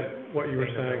quite get what you were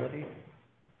saying.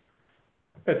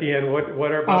 At the end, what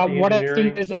about the engineering? What I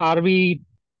think is,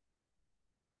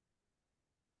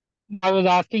 I was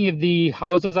asking if the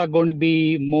houses are going to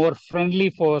be more friendly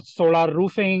for solar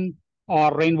roofing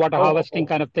or rainwater harvesting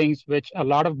kind of things, which a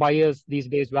lot of buyers these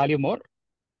days value more.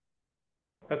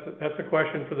 That's a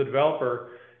question for the developer.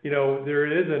 You know, there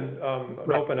is an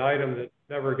open item that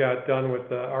never got done with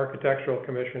the architectural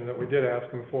commission that we did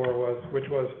ask them for, which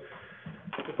was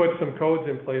to put some codes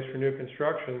in place for new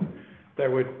construction that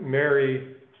would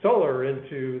marry solar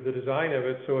into the design of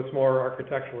it so it's more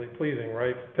architecturally pleasing,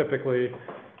 right? Typically,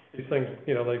 these things,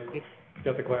 you know, like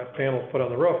got the glass panels put on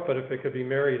the roof, but if it could be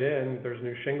married in, there's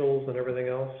new shingles and everything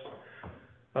else.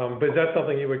 But is that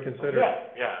something you would consider?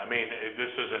 Yeah, I mean,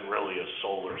 this isn't really a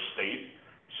solar state,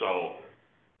 so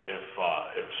if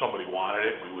somebody wanted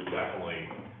it, we would definitely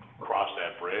cross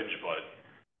that bridge, but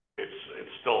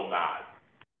it's still not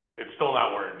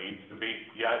where it needs to be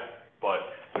yet,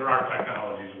 but there are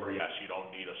technologies where, yes, you don't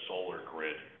need a solar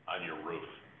grid on your roof.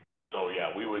 So, yeah,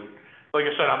 we would, like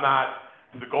I said,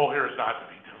 the goal here is not to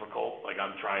be difficult, like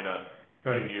I'm trying to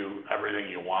give you everything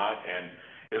you want, and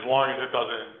as long as it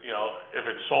doesn't, you know, if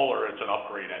it's solar, it's an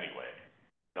upgrade anyway,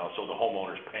 you know, so the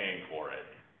homeowner's paying for it.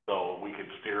 So we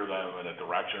could steer them in a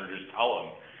direction or just tell them,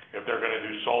 if they're gonna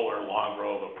do solar, Long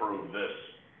Grove approved this,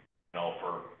 you know,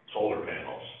 for solar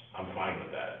panels. I'm fine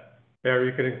with that. Yeah, or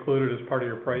you could include it as part of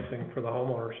your pricing for the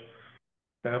homeowners.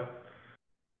 Yeah,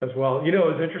 as well. You know,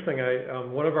 it was interesting,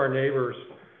 one of our neighbors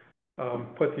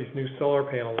put these new solar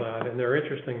panels on, and they're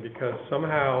interesting because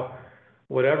somehow,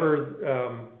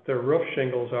 whatever their roof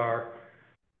shingles are,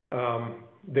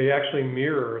 they actually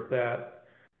mirror that,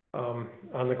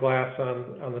 on the glass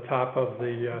on the top of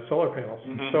the, solar panels.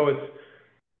 Mhm. So it's,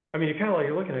 I mean,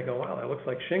 you're looking at it, go, wow, that looks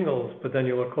like shingles, but then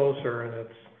you look closer and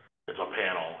it's It's a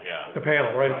panel, yeah. the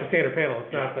panel, right? It's a standard panel.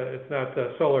 It's not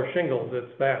the solar shingles,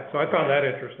 it's that. So I found that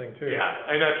interesting too.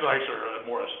 Yeah, and that's nicer,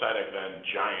 more aesthetic than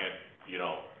giant,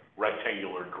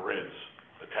 rectangular grids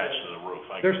attached to the roof.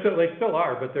 They still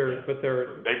are, but they're,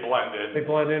 They blend in. they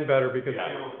blend in better because Yeah.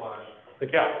 they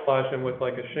camouflage them with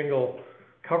like a shingle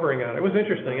covering on it. It was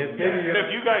interesting. It Yeah, maybe, and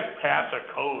if you guys pass a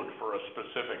code for a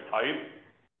specific type,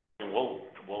 we'll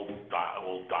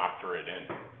doctor it in.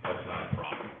 That's not a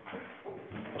problem.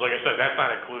 Like I said, that's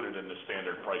not included in the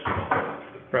standard price.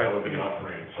 Right. That would be an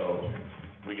upgrade, so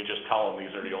we could just tell them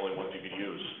these are the only ones you could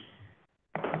use.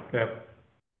 yeah.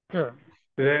 Sure.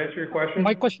 Did that answer your question?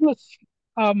 My question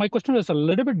was a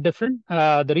little bit different.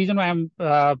 The reason why I'm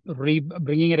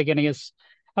bringing it again is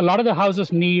a lot of the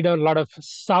houses need a lot of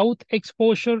south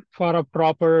exposure for a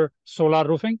proper solar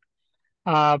roofing.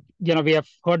 We have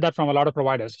heard that from a lot of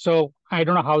providers. So I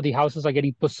don't know how the houses are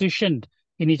getting positioned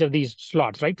in each of these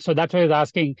slots, right? So that's why I was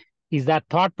asking, is that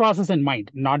thought process in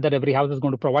mind? Not that every house is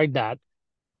going to provide that.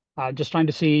 Just trying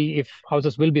to see if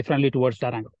houses will be friendly towards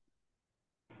that angle.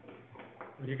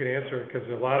 You can answer it, because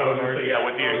a lot of them are. Yeah,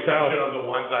 with the north-south. exception of the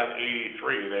ones on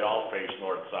 83, they all face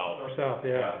north-south. North-south,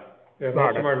 yeah. Yeah, most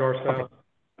of them are north-south.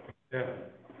 Yeah.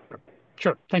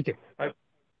 Sure, thank you. I've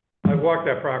walked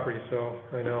that property, so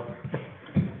I know.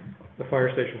 The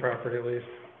fire station property, at least.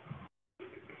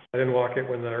 I didn't walk it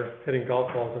when they're hitting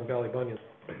golf balls and Valley Bunions.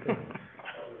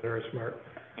 Very smart.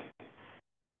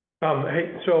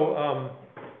 Hey, so,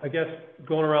 I guess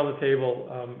going around the table,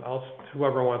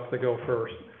 whoever wants to go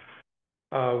first.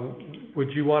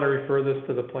 Would you want to refer this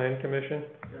to the Plan Commission?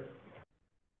 Yes.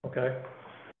 Okay.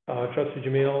 Trustee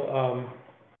Jamil,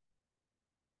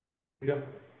 yeah.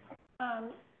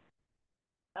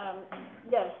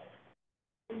 Yes,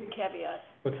 with a caveat.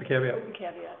 What's the caveat? With a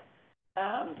caveat.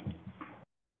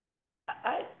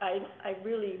 I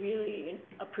really, really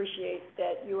appreciate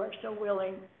that you are so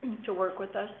willing to work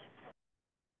with us.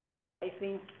 I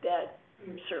think that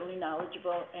you're certainly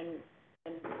knowledgeable and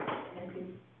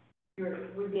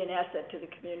would be an asset to the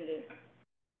community.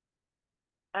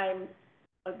 I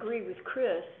agree with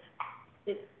Chris,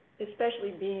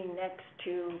 especially being next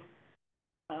to,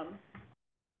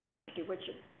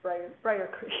 Briar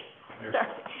Creek. Sorry,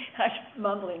 I'm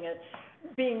mumbling it.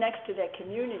 Being next to that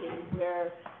community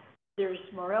where there's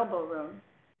more elbow room,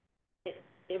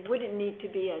 it wouldn't need to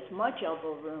be as much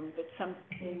elbow room, but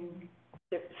something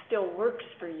that still works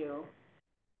for you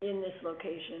in this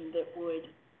location that would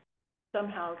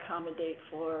somehow accommodate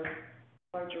for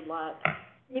larger lot.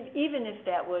 Even if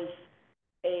that was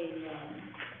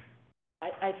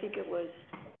I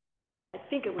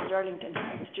think it was Arlington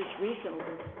Heights just recently,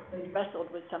 they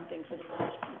wrestled with something for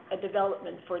a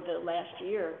development for the last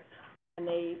year, and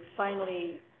they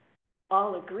finally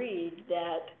all agreed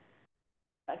that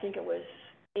I think it was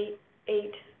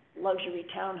eight luxury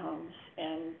townhomes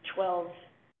and 12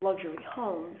 luxury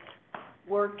homes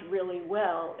worked really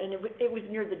well, and it was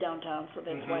near the downtown, so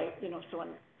that's why, so on.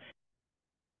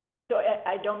 So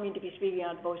I don't mean to be speaking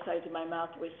on both sides of my mouth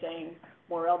with saying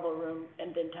more elbow room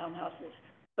and then townhouses,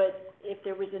 but if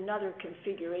there was another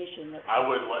configuration that...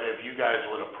 if you guys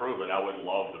would approve it, I would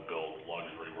love to build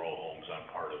luxury row homes on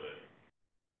part of it.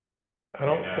 I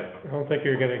don't think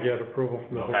you're gonna get approval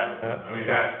from the board on that. I mean,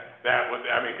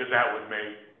 because that would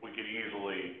we could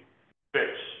easily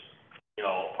fix,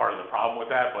 part of the problem with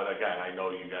that, but again, I know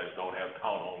you guys don't have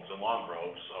townhomes in Long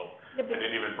Grove, so I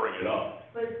didn't even bring it up.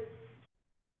 But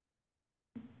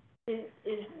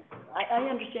I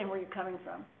understand where you're coming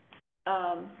from.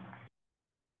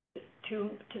 To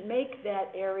make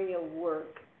that area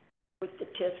work with the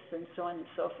TIFs and so on and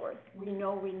so forth, we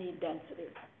know we need density.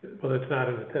 Well, it's not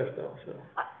in the TIF though, so,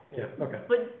 yeah, okay.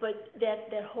 But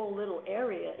that whole little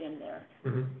area in there,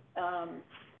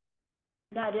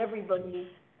 not everybody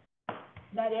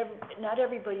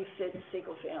fits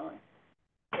single family.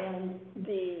 And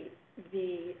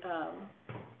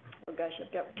oh gosh,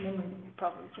 I've got memory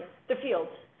problems here. The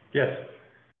fields. Yes.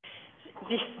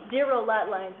 Zero lot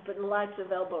lines, but lots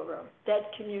of elbow room.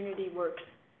 That community works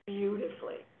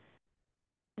beautifully.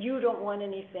 You don't want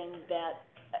anything that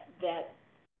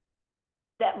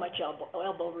much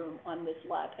elbow room on this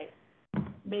lot.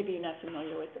 Maybe you're not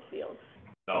familiar with the fields.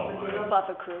 No. Off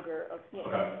of Kruger,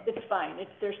 It's fine.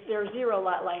 There are zero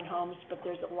lot line homes, but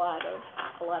there's a lot of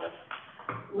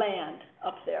land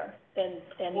up there, and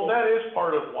Well, that is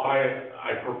part of why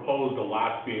I proposed the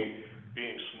lots being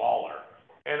smaller.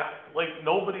 And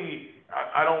nobody,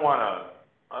 I don't wanna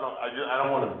I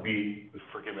don't wanna beat,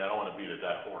 forgive me, I don't wanna beat a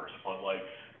dead horse, but like,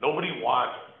 nobody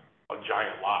wants a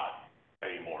giant lot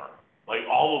anymore. Like,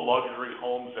 all the luxury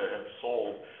homes that have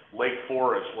sold, Lake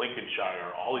Forest,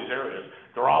 Lincolnshire, all these areas,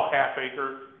 they're all half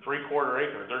acre, 3/4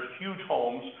 acre. They're huge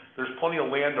homes, there's plenty of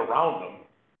land around them,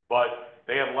 but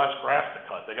they have less grass to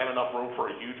cut. They got enough room for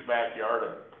a huge backyard,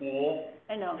 a pool.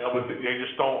 I know. You know, but they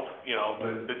just don't, you know,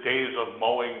 the days of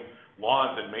mowing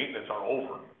lawns and maintenance are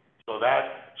over.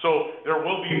 So there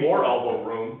will be more elbow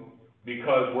room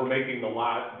because we're making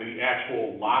the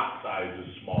actual lot size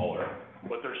is smaller,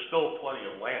 but there's still plenty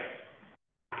of land.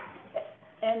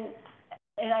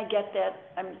 And I get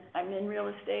that, I'm in real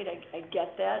estate, I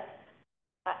get that.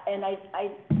 And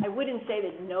I wouldn't say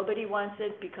that nobody wants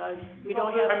it, because we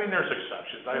don't have. I mean, there's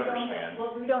exceptions, I understand.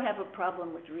 Well, we don't have a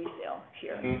problem with resale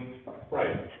here. Mm-hmm.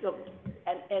 Right. So,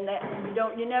 and that,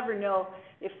 you never know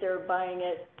if they're buying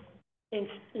it in,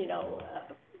 you know,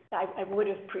 I would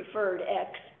have preferred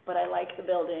X, but I like the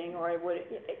building, or I would,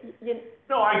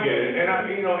 No, I get it, and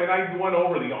I went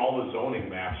over all the zoning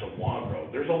maps of Long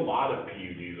Grove. There's a lot of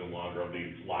PUDs in Long Grove,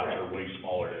 these lots are way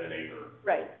smaller than an acre.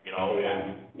 Right. You know,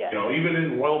 and, Yeah. you know, even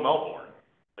in Royal Melbourne,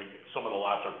 like, some of the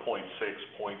lots are 0.6,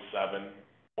 0.7,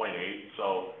 0.8,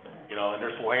 so, you know, and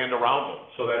there's land around them.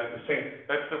 So that's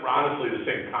honestly the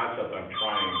same concept I'm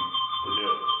trying to do.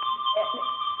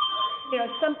 You know,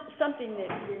 something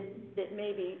that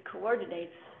maybe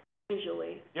coordinates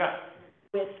visually. Yeah.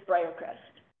 With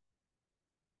Briarcrest.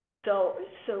 So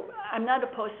I'm not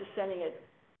opposed to sending it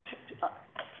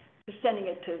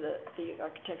to the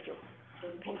architectural.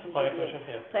 Plan commission,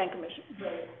 yeah. Plan commission.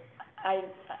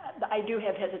 I do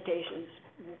have hesitations,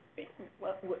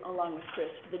 along with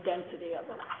Chris, the density of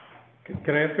it.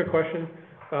 Can I ask a question?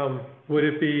 Would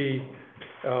it be,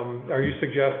 are you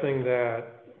suggesting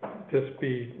that this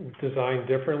be designed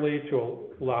differently to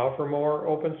allow for more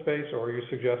open space, or are you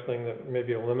suggesting that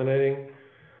maybe eliminating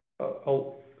a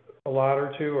lot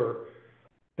or two, or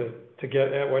to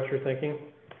get at what you're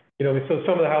thinking? You know, so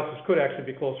some of the houses could actually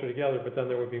be closer together, but then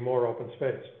there would be more open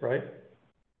space, right?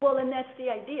 Well, and that's the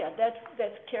idea.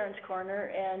 That's Karen's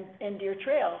Corner and Deer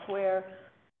Trail, where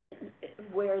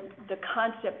the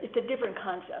concept, it's a different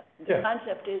concept. The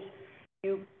concept is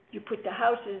you put the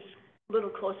houses a little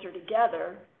closer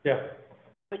together. Yeah.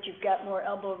 But you've got more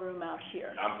elbow room out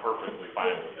here. I'm perfectly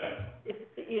fine with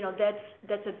that. You know,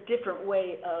 that's a different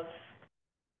way of,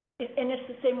 and it's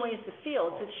the same way as the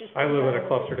fields, it's just. I live in a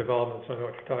cluster development, so I know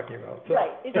what you're talking about. So.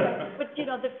 Right, exactly, but you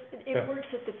know, it works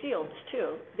at the fields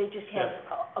too. They just have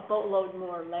a boatload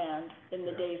more land in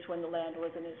the days when the land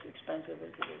wasn't as expensive as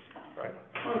it is now. Right.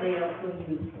 Oh, they also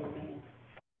use for land.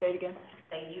 Say it again?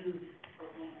 They use for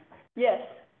land. Yes,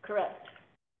 correct.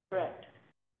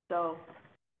 So,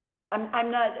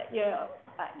 I'm not, you know,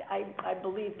 I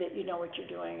believe that you know what you're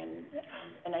doing,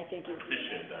 and I think you.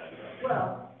 Appreciate that.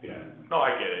 Well. Yeah, no,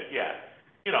 I get it, yeah.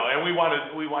 You know, and we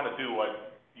wanna do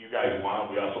what you guys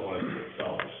want, we also wanna do it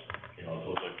ourselves, you know,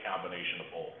 so it's a combination of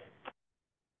both.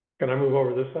 Can I move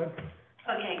over this side?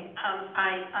 Okay,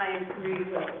 I agree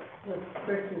with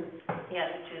Chris's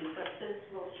attitude, but this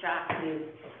will shock you.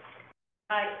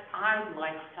 I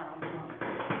like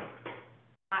townhomes.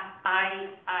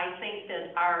 I think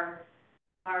that our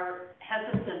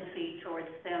hesitancy towards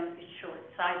them is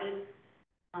short-sighted.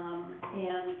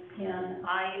 And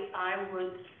I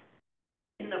would,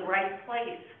 in the right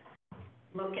place,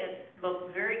 look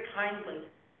very kindly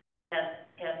at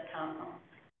townhomes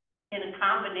in a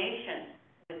combination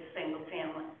with single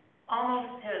family.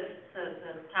 Almost as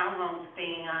the townhomes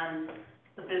being on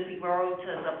the busy roads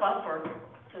as a buffer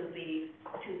to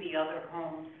the other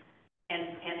homes,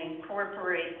 and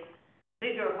incorporate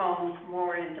bigger homes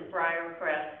more into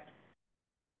Briarcrest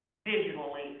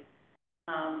visually.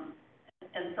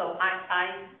 And so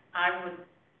I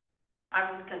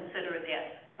would consider that.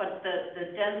 But the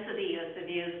density of the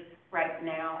views right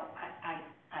now, I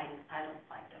don't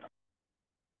like it.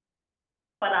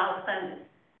 But I'll send it.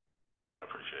 I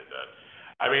appreciate that.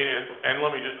 I mean, and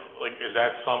let me just, like, is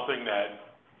that something that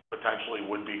potentially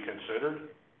would be considered?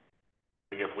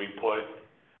 Like, if we put,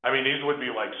 I mean, these would be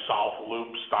like South Loop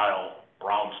style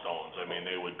brownstones. I mean,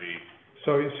 they would be.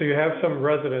 So you have some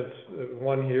residents,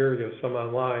 one here, you have some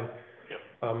online.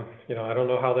 Yep. You know, I don't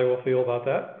know how they will feel about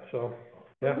that, so,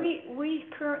 yeah. We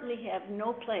currently have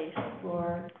no place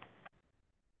for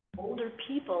older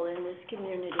people in this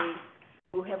community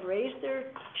who have raised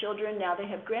their children, now they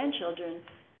have grandchildren,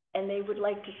 and they would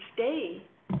like to stay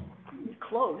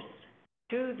close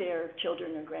to their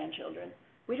children or grandchildren.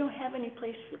 We don't have any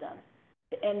place for them.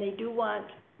 And they do want,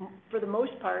 for the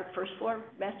most part, first floor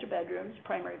master bedrooms,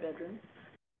 primary bedrooms.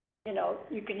 You know,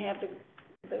 you can have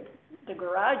the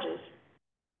garages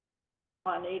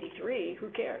on 83, who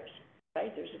cares,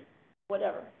 right? There's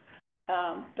whatever.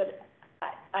 But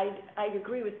I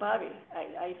agree with Bobby.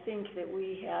 I think that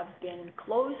we have been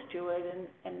closed to it,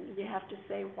 and you have to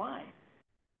say why.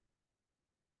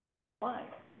 Why?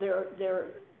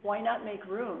 Why not make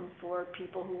room for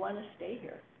people who want to stay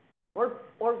here, or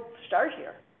start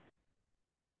here?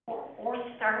 Or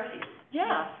start it.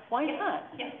 Yeah, why not?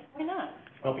 Yeah. Why not?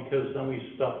 Well, because then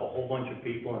we stuff a whole bunch of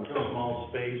people in a small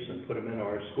space and put them in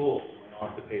our schools. We don't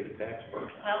have to pay the tax burden.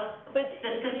 Well, But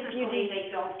statistically, they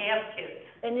don't have kids.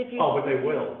 And if you, Oh, but they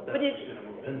will. But That's gonna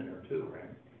move in there too, right?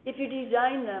 if you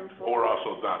design them But for, we're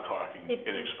also not talking If-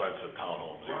 inexpensive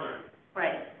townhomes either.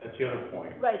 Right. That's the other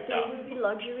point. right, they would be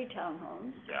luxury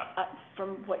townhomes, Yeah.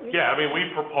 From what you're. Yeah, I mean, we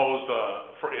proposed,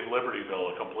 in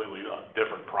Libertyville, a completely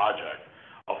different project,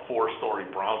 a 4-story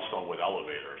brownstone with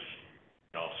elevators.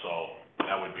 You know, so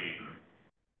that would be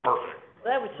perfect.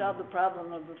 That would solve the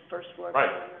problem of the first floor.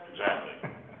 Right, exactly,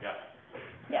 yeah.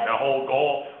 Yeah. The whole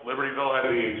goal, Libertyville had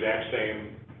the exact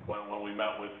same,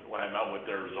 when I met with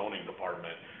their zoning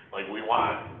department, like, we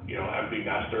want, you know, empty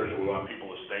nesters, and we want people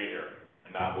to stay here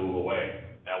and not move away.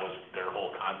 That was their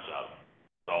whole concept.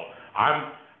 So,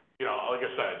 you know, like I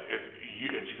said,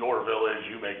 it's your village,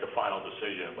 you make the final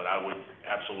decision, but I would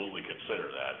absolutely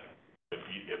consider that,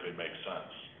 if it makes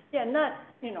sense. Yeah, not,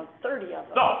 30 of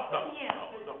them. No,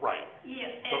 right. Yeah,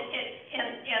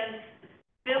 and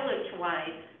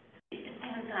village-wise, it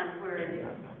depends on where it is.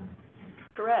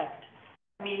 Correct.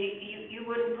 I mean, you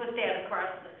wouldn't put that across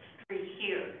the street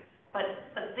here, but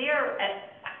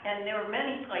and there are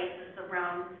many places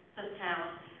around the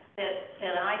town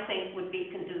that I think would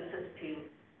be conducive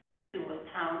to a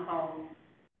townhome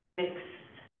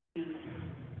mixed-use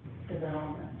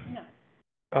development. Yeah.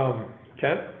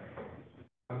 Kent?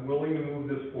 I'm willing to move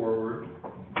this forward.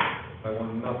 I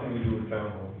want nothing to do with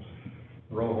townhomes,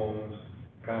 row homes,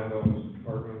 condos,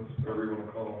 apartments, whatever you want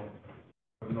to call them.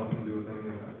 I have nothing to do with any of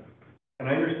that. And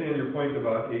I understand your point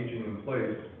about aging in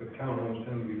place, but townhomes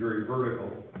tend to be very vertical,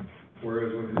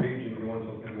 whereas when you're aging, you want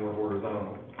something more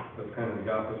horizontal. That's kind of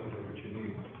the opposite of what you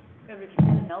need. If you get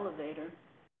an elevator.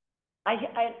 I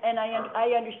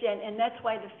understand, and that's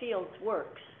why the Fields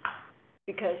works,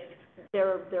 because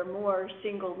there are more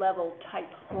single-level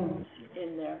type homes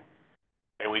in there.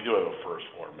 And we do have a first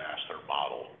floor master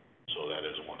model, so that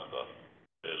is one of the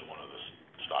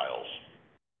styles.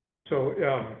 So,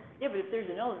 Yeah, but if there's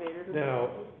an elevator, who now,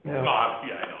 Yeah,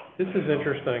 I know. this is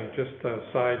interesting, just a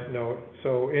side note.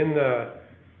 So in the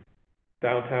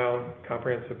downtown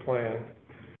comprehensive plan,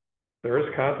 there is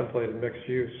contemplated mixed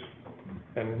use,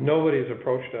 and nobody's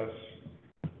approached us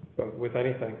with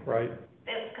anything, right?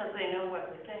 That's because they know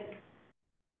what we think.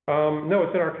 No,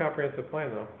 it's in our comprehensive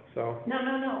plan though, so.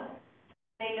 No.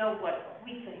 They know what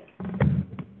we think.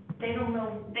 They don't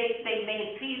know, they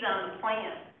may see it on the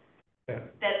plan Yeah.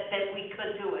 that we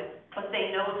could do it, but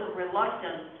they know the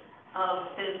reluctance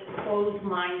of this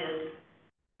closed-minded.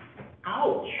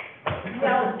 Ouch.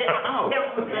 Well, Ouch,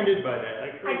 I'm offended by that,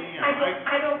 I truly am.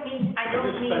 I don't mean I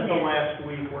just spent the that. last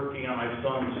week working on my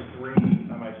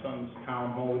son's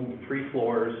townhome, 3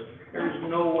 floors. There's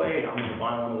no way I'm gonna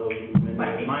buy one of those units.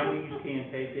 My knees can't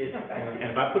take it. And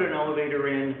if I put an elevator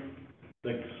in, the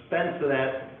expense of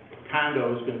that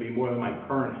condo is gonna be more than my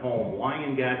current home. Why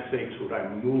in God's sakes would I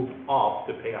move off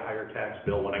to pay a higher tax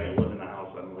bill when I can live in the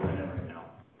house I'm living in right now?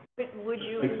 But would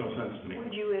you? Makes no sense to me.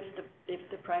 Would you if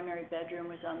the primary bedroom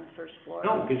was on the first floor?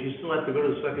 No, because you still have to go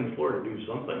to the second floor to do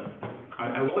something.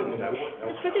 I wouldn't.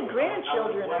 It's for the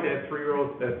grandchildren. I would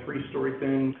avoid that 3-story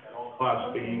thing, at all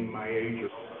costs being my age.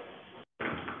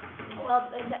 Well,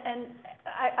 and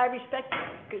I respect it,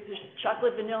 because there's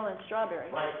chocolate, vanilla, and strawberry.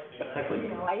 Exactly.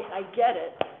 I get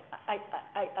it.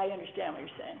 I understand what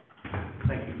you're saying.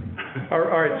 Thank you. All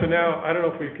right, so now, I don't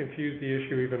know if we've confused the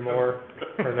issue even more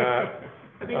or not.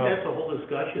 I think that's a whole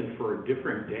discussion for a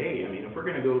different day. I mean, if we're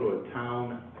gonna go to a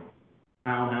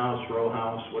townhouse, row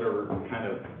house, whatever kind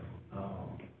of,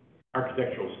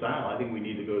 architectural style, I think we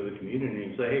need to go to the community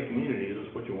and say, hey, community, is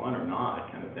this what you want or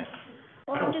not, kind of thing.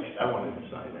 Well, I don't think I want to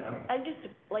decide that. I'd just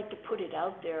like to put it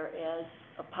out there as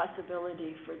a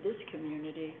possibility for this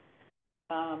community.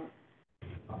 How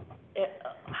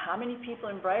many people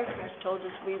in Briarcrest told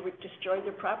us we would destroy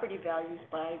their property values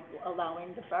by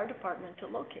allowing the fire department to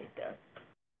locate there?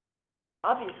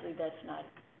 Obviously, that's not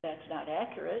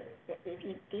accurate.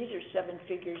 These are 7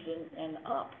 figures and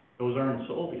up. Those aren't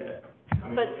sold yet. I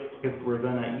mean, But- look at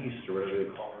Ravenna East, or whatever they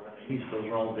call Ravenna East, those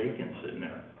are all vacant sitting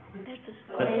there.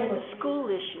 There's a school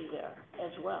issue there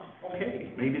as well.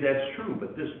 Okay, maybe that's true,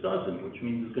 but this doesn't, which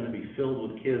means it's gonna be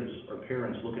filled with kids or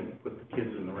parents looking to put the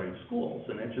kids in the right schools,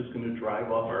 and that's just gonna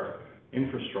drive up our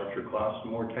infrastructure costs,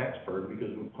 more tax burden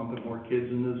because we're pumping more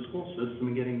kids into the school system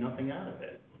and getting nothing out of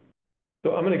it.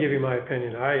 So I'm gonna give you my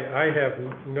opinion. I have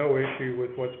no issue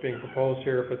with what's being proposed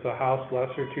here. If it's a house less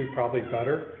or two, probably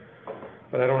better.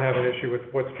 But I don't have an issue with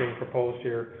what's being proposed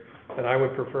here. And I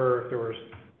would prefer if there was,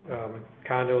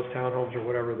 condos, townhomes, or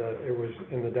whatever, that it was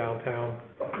in the downtown,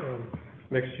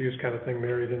 mixed use kind of thing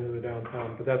married into the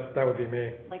downtown. But that would be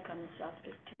me. Like on the South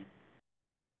 15.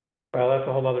 Well, that's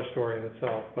a whole other story in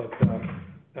itself, but,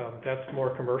 that's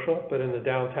more commercial. But in the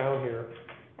downtown here,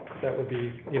 that would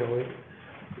be, you know,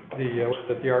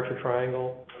 the Archer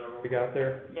Triangle, we got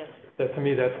there. Yes. That, to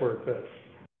me, that's where it fits,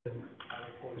 and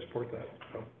I fully support that,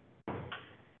 so.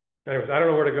 Anyways, I don't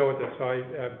know where to go with this,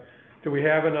 so do we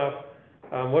have enough,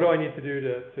 what do I need to do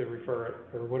to refer it,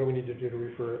 or what do we need to do to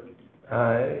refer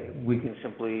it? We can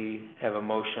simply have a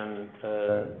motion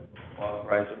to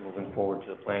authorize it moving forward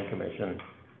to the Plan Commission,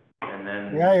 and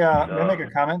then. May I make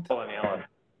a comment?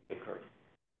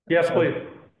 Yes, please.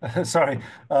 Sorry,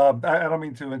 I don't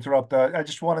mean to interrupt. I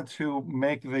just wanted to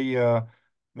make the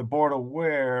board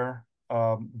aware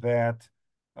that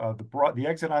the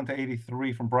exit onto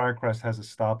 83 from Briarcrest has a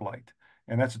stoplight,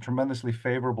 and that's a tremendously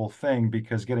favorable thing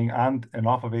because getting on and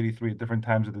off of 83 at different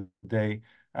times of the day,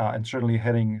 and certainly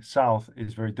heading south,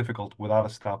 is very difficult without a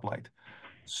stoplight.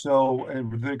 So,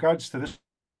 with regards to this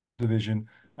division,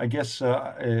 I guess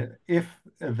if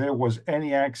there was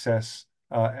any access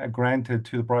granted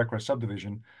to the Briarcrest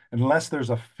subdivision, unless there's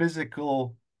a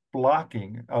physical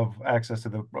blocking of access to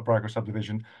the Briarcrest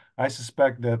subdivision, I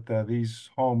suspect that these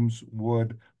homes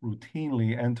would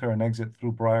routinely enter and exit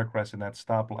through Briarcrest in that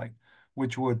stoplight,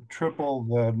 which would triple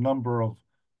the number of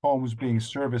homes being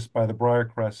serviced by the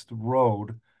Briarcrest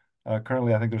Road.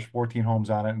 Currently, I think there's 14 homes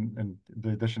on it, and the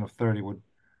addition of 30 would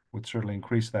certainly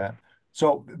increase that.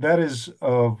 So that is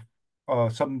a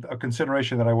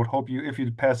consideration that I would hope if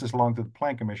you pass this along to the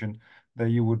Plan Commission, that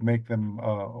you would make them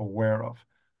aware of.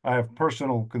 I have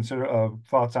personal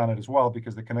thoughts on it as well,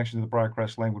 because the connection to the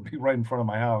Briarcrest Lane would be right in front of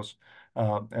my house,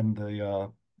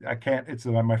 and I can't. It's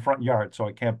in my front yard, so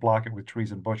I can't block it with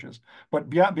trees and bushes. But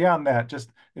beyond that,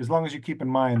 just as long as you keep in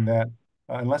mind that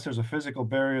unless there's a physical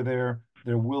barrier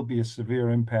there will be a severe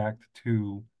impact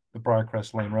to the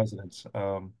Briarcrest Lane residents.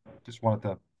 Just wanted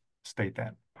to state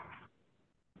that.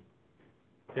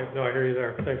 Yeah, no, I hear you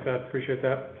there. Thanks, Ed. Appreciate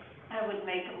that. I would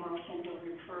make a motion to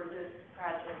refer this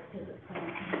project to the Plan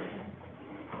Commission.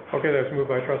 Okay, that's moved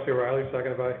by Trustee O'Reilly,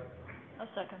 seconded by A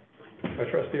second.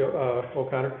 Trustee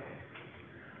O'Connor.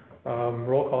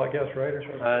 Roll call, I guess, right?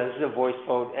 This is a voice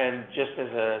vote, and just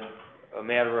as a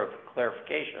matter of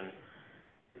clarification,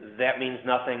 that means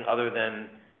nothing other than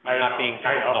not being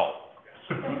told.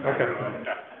 Okay.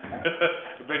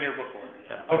 I've been here before.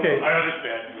 Okay. I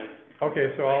understand.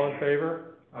 Okay, so all in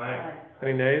favor? Aye.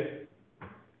 Any nays?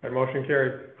 That motion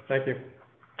carried. Thank you.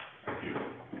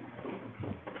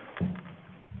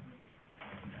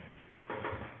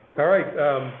 All right,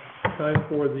 time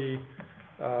for the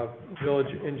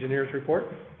village engineers report.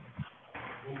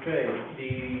 Okay, the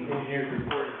engineer's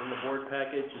report is in the board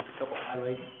package, just a couple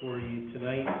highlights for you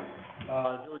tonight.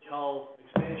 Village Hall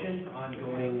expansion,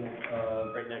 ongoing,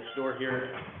 right next door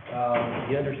here.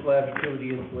 The underslab utility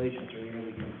installations are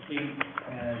nearly complete,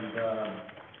 and,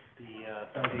 the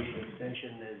foundation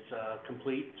extension is,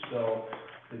 complete, so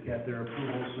they've got their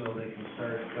approval so they can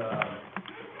start,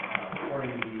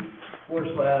 pouring the floor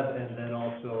slab and then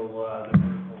also, the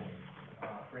vertical,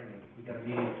 framing. We got a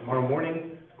meeting tomorrow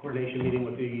morning, coordination meeting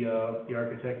with the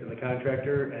architect and the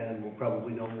contractor, and we'll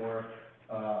probably know more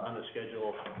on the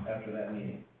schedule after that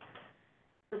meeting.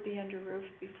 Will it be under roof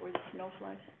before the snow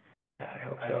flies? I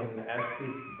hope I so. can ask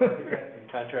the architect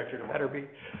and contractor tomorrow. Better be.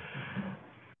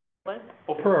 What?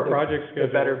 Well, per our project schedule.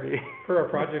 It better be. Per our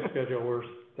project schedule,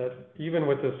 even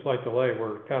with this slight delay,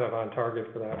 we're kind of on target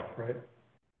for that, right?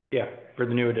 Yeah, for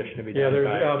the new addition to be Yeah, done there's,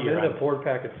 by in year-end. the board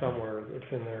packet somewhere, it's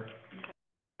in there.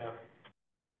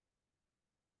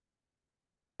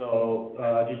 So,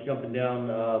 just jumping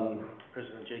down,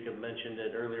 President Jacob mentioned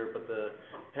it earlier, but this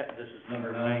is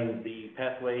number 9, the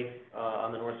pathway,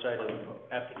 on the north side of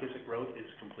Aptekissick Road is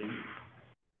complete.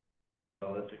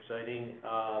 So that's exciting.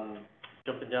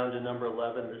 Jumping down to number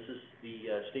 11, this is the,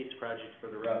 state's project for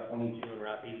the Route 22 and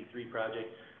Route 83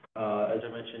 project. As I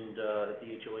mentioned, at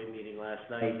the HOA meeting last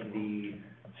night, the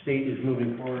state is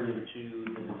moving forward into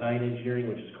the design engineering,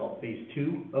 which is called phase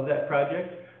 2 of that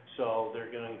project. So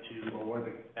they're going to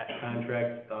award that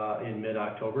contract in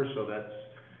mid-October, so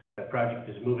that project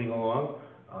is moving along.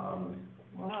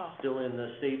 Wow. Still in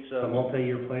the state's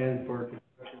multi-year plan for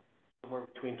construction somewhere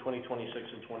between 2026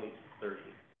 and 2030.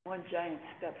 One giant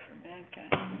step for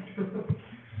mankind.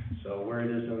 So where it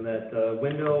is in that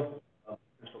window,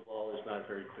 not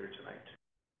very clear tonight.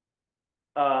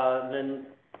 Then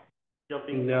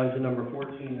jumping down to number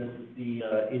 14, this is the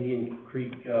Indian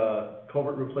Creek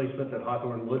culvert replacement that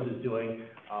Hawthorne Woods is doing.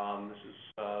 This is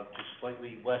just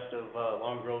slightly west of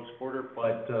Long Grove's border,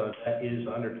 but that is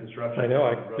under construction. I know,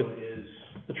 The road is...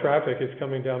 the traffic is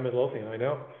coming down Midlothian, I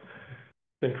know.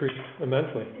 It's increased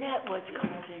immensely. That was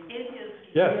causing, It is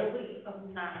Yes. really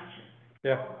obnoxious.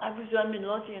 Yeah. I was on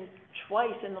Midlothian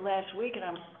twice in the last week, and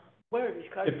I'm, where are these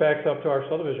cars? It backs up to our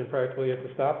subdivision practically at the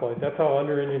stoplight. That's how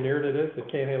under-engineered it is.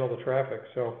 It can't handle the traffic,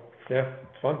 so, yeah,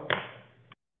 it's fun.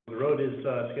 The road is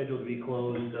scheduled to be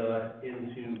closed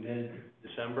into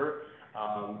mid-December.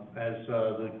 As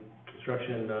the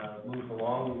construction moves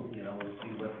along, you know, we'll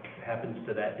see what happens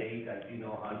to that date. I do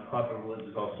know Hawthorne Woods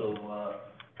is also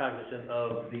cognizant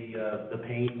of the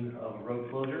pain of a road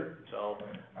closure, so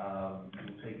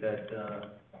we'll take that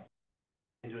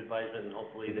into advisement, and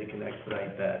hopefully they can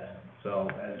expedite that. So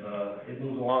as it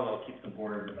moves along, I'll keep the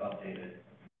board updated.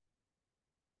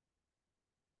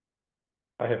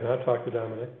 I have not talked to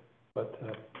Dominic, but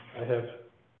I have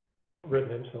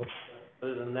written him, so.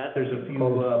 Other than that, there's a few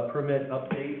permit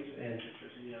updates, and if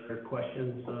there's any other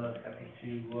questions, happy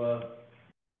to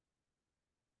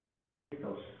take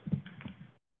those.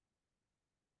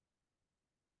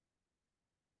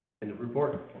 End of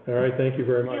report. All right, thank you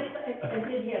very much. Yes, I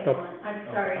did have one. I'm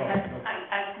sorry.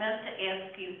 I meant to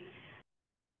ask you,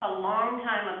 a long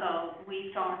time ago,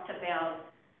 we talked about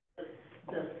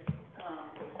the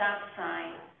stop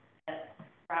sign at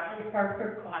Robert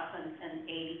Parker Coffins in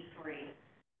 83.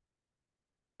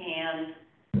 And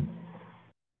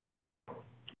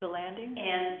The landing?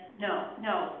 And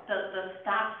no, the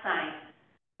stop sign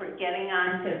for getting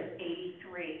onto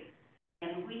 83.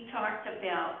 And we talked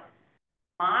about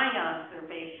my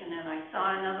observation, and I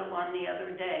saw another one the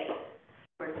other day,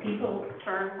 where people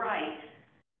turn right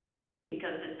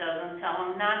because it doesn't tell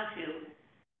them not to.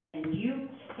 And you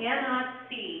cannot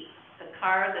see the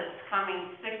car that's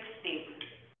coming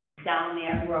 60 down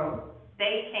that road.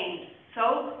 They came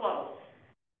so close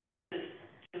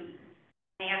to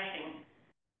smashing.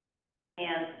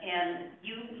 And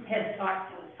you had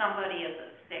talked to somebody at the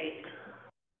state,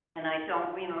 and I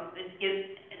don't,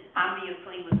 it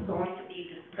obviously was going to be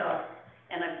discussed,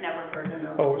 and I've never heard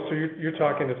another. Oh, so you're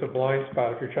talking it's a blind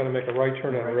spot if you're trying to make a right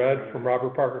turn on red from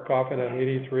Robert Parker Coffin on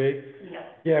 83? Yes.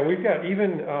 Yeah, we've got,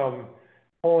 even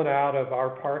pulling out of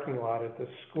our parking lot at the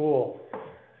school,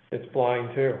 it's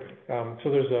blind too.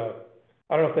 So there's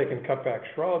I don't know if they can cut back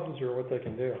shrubs or what they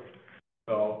can do.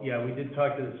 So, yeah, we did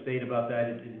talk to the state about that.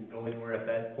 It didn't go anywhere at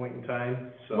that point in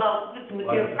time, so. Well,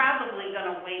 they're probably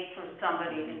gonna wait for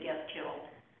somebody to get killed,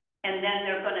 and then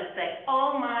they're gonna say,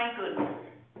 oh my goodness.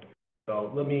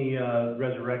 So let me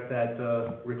resurrect that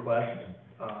request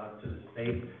to the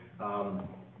state.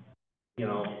 You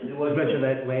know, it was mentioned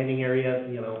that landing area,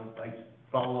 you know, I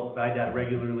follow up with IDOT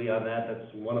regularly on that.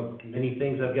 That's one of many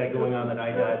things I've got going on that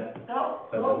IDOT. Go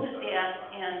to that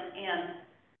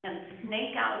and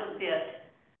snake out a bit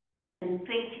and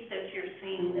think that you're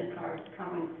seeing the cars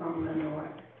coming from the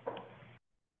north.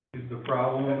 Is the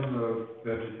problem the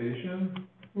vegetation?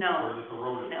 No. Or is it the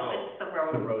road itself? No, it's the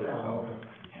road. The road itself.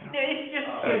 It just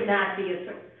should not be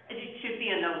it should be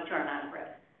a no turn on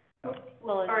red.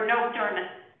 Well, Or no turn,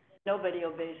 nobody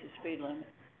obeys the speed limit.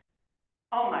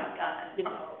 oh my God.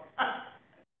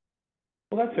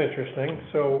 Well, that's interesting.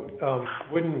 So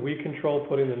wouldn't we control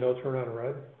putting the no turn on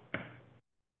red?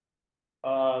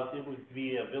 It would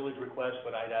be a village request,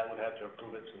 but IDOT would have to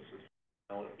approve it since it's,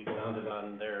 you know, it'd be founded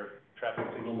on their traffic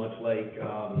signal, much like,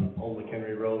 Old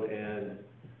McHenry Road and,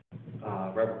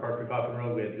 Robert Parker Coffin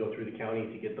Road. We had to go through the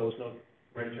county to get those no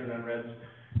ready turn on reds.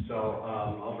 So,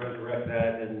 I'll resurrect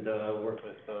that and, work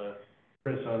with,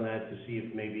 Chris on that to see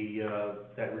if maybe,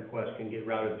 that request can get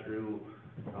routed through,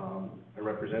 a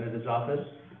representative's office,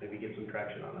 maybe get some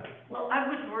traction on that. Well, I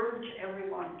would urge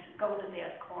everyone to go to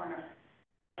that corner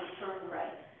and turn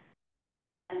right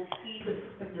and see the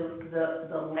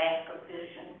lack of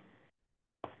vision.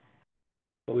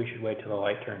 But we should wait till the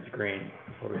light turns green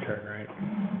before we turn right.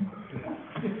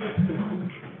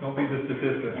 Don't be the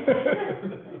statistic.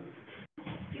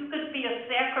 You could be a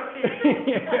sacrificial.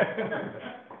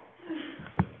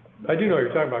 I do know what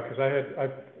you're talking about,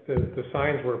 because the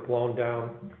signs were blown down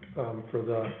for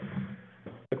the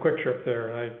Quick Trip there,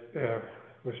 and I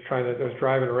was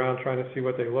driving around trying to see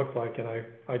what they looked like, and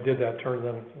I did that turn,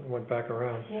 then went back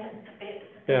around. Yeah, it's a big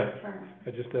Yeah, turn.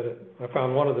 I just did it. I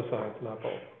found one of the signs, not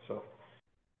both, so.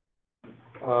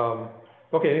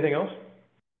 Okay, anything else?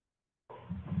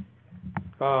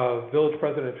 Village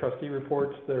President and Trustee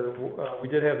reports. We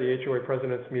did have the HOA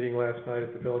President's meeting last night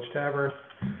at the Village Tavern.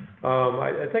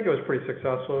 I think it was pretty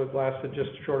successful. It lasted just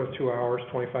short of 2 hours,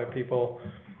 25 people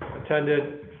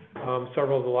attended.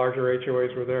 Several of the larger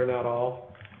HOAs were there, not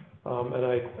all. And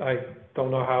I don't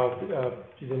know how,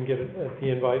 you didn't get the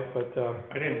invite, but,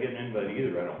 I didn't get an invite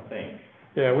either, I don't think.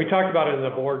 yeah, we talked about it in the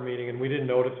board meeting, and we didn't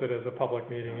notice it as a public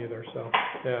meeting either, so,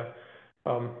 yeah.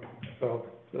 So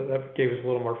that gave us a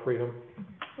little more freedom.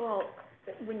 Well,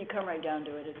 when you come right down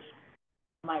to it, it's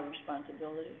my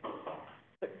responsibility.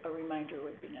 But a reminder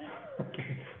would be nice.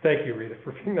 Thank you, Rita,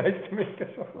 for being nice to me,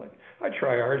 because I'm like, I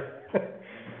try hard.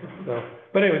 So,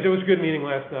 but anyways, it was a good meeting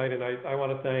last night, and I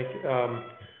want to thank,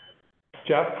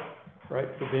 Jeff, right,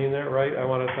 for being there, right? I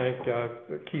want to thank,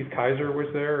 Keith Kaiser was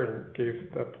there and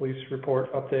gave a police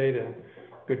report update and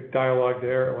good dialogue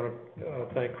there. I want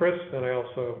to, thank Chris, and I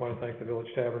also want to thank the Village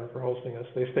Tavern for hosting us.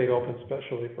 They stayed open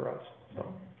specially for us,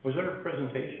 so. Was there a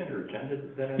presentation or agenda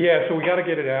that? Yeah, so we got to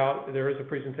get it out. There is a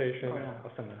presentation. Oh, yeah,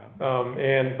 I'll send it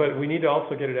out. But we need to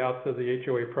also get it out to the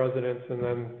HOA presidents and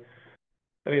then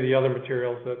any of the other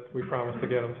materials that we promised to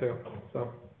get them to,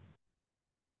 so.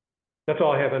 That's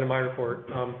all I have in my report.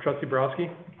 Trustee Borowski?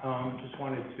 Just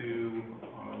wanted to,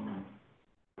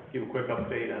 give a quick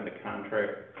update on the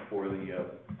contract for the,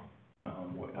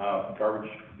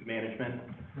 garbage management.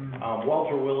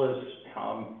 Walter Willis,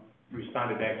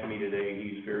 responded back to me today.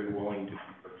 He's very willing to be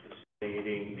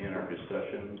participating in our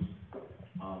discussions,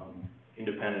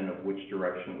 independent of which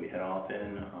direction we head off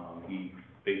in. He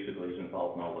basically is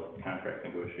involved in all the contract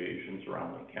negotiations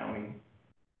around Lake County.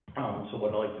 So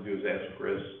what I'd like to do is ask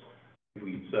Chris if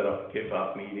we set up a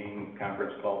kickoff meeting,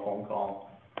 conference call, phone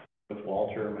call with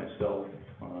Walter, myself,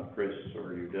 Chris,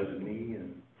 or your designee,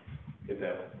 and get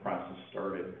that process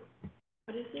started.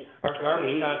 What is it? Our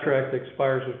garbage contract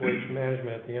expires with Waste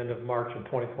Management at the end of March of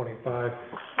 2025.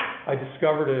 I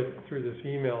discovered it through this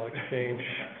email exchange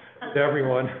to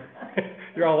everyone.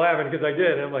 You're all laughing because I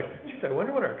did. And I'm like, geez, I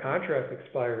wonder when our contract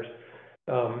expires.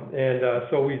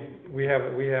 So we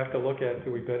have to look at,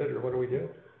 do we bid it or what do we do?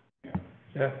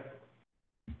 Yeah.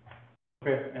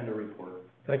 Okay, and a report.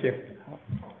 Thank you.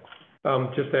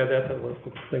 Just add that to the list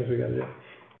of things we got to do.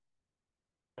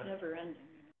 Never ending.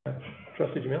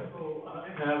 Trustee Jamil? So I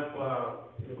have,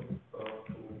 to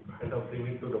kind of bring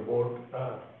it to the board,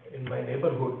 in my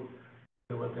neighborhood,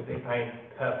 there was a daytime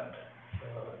theft,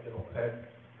 at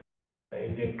the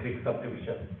Indian Creek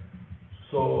subdivision.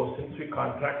 So since we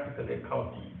contract with the Lake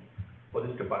County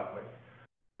Police Department,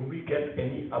 do we get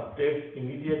any updates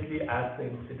immediately as the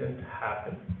incident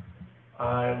happens?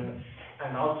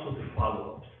 And also the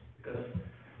follow-ups, because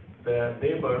the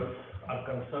neighbors are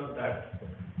concerned that,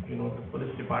 the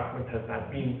police department has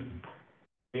not been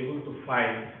able to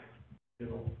find, the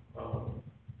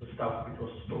stuff which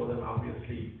was stolen.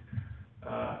 Obviously,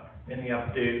 any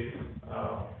updates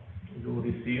you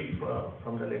receive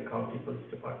from the Lake County Police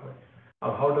Department?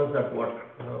 How does that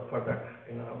work for that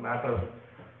in a matter?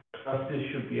 Trustees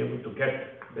should be able to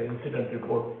get the incident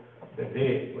report the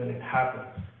day when it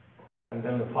happens, and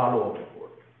then the follow-up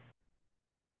report.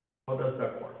 How does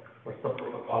that work? What's the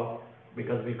protocol?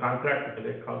 Because we contract with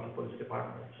the Lake County Police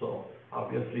Department, so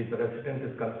obviously the resident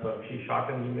is concerned. She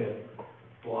shot an email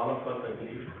to all of us, I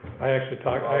believe. I actually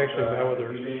met with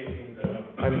her.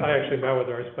 I actually met with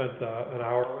her. I spent an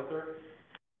hour with her.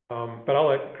 But I'll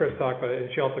let Chris talk about it.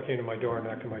 And she also came to my door and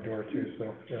knocked on my door too,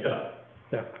 so.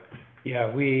 Yeah.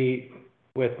 Yeah, we,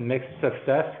 with mixed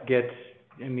success, get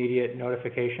immediate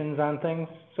notifications on things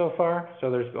so far.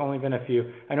 So there's only been a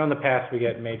few. I know in the past we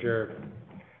get major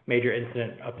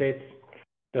incident updates.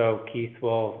 So Keith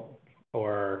will,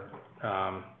 or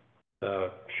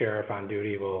the sheriff on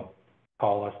duty will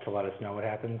call us to let us know what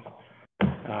happens.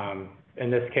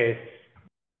 In this case,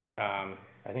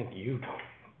 I think you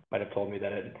might have told me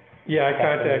that it. Yeah,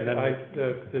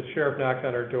 the sheriff knocked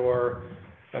on our door,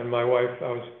 and my wife,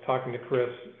 I was talking to Chris,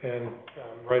 and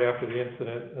right after the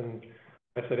incident, and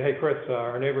I said, hey, Chris,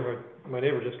 my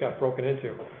neighbor just got broken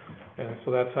into. And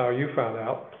so that's how you found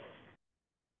out.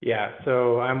 Yeah,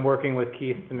 so I'm working with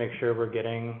Keith to make sure we're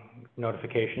getting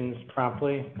notifications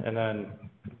promptly, and then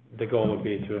the goal would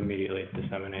be to immediately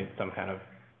disseminate some kind of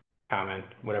comment,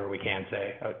 whatever we can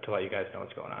say, to let you guys know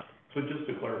what's going on. So just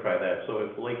to clarify that, so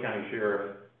if the Lake County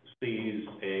Sheriff sees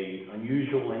a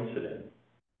unusual incident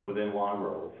within Long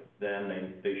Grove, then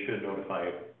they should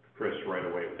notify Chris right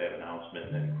away with that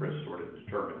announcement, and then Chris sort of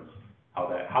determines how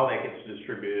that gets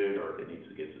distributed, or if it needs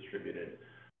to get distributed.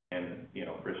 And,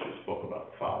 Chris just spoke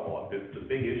about the follow-up. It's a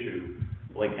big issue.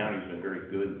 Lake County's been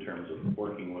very good in terms of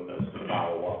working with us to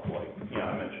follow up. Like,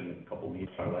 I mentioned a couple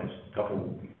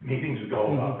meetings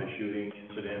ago about the shooting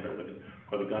incident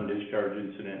or the gun discharge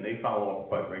incident. They follow up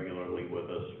quite regularly with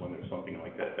us when there's something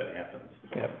like that happens.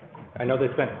 Yep. I know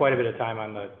they spent quite a bit of time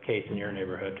on the case in your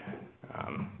neighborhood.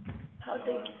 How'd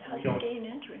they gain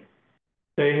entry?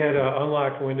 They had an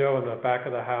unlocked window in the back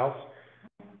of the house.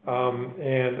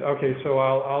 Okay, so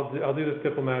I'll do this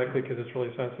diplomatically because it's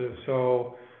really sensitive.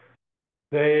 So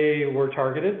they were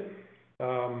targeted.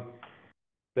 I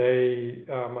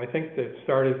think that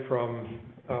started from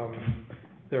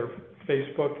their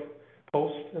Facebook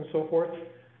post and so forth.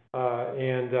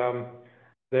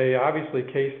 They obviously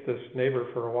cased this neighbor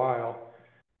for a while,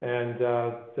 and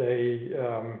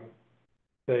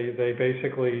they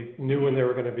basically knew when they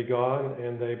were going to be gone,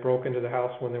 and they broke into the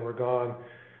house when they were gone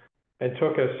and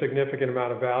took a significant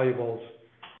amount of valuables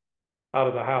out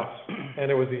of the house. And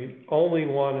it was the only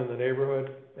one in the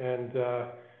neighborhood, and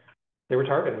they were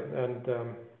targeted. And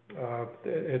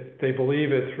they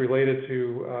believe it's related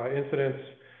to incidents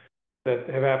that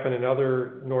have happened in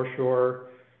other North Shore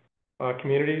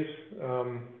communities,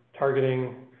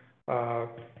 targeting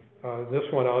this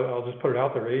one. I'll just put it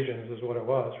out there. Asians is what it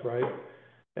was, right?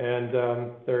 And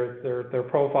they're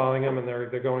profiling them, and they're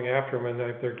going after them, and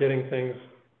they're getting things,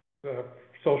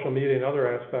 social media and other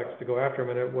aspects to go after them.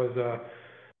 And it was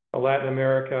a Latin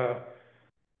America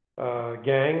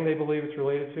gang, they believe it's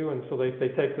related to, and so they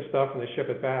take the stuff and they ship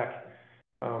it back.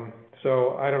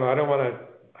 So I don't know.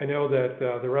 I know that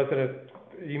the resident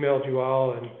emailed you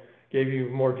all and gave you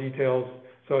more details.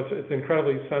 So it's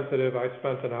incredibly sensitive. I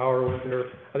spent an hour with her.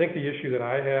 I think the issue that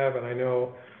I have, and I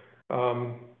know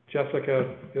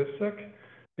Jessica Visick,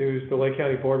 who's the Lake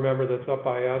County board member that's up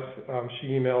by us, she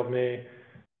emailed me.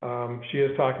 She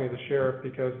is talking to the sheriff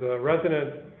because the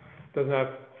resident does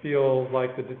not feel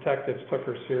like the detectives took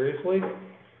her seriously.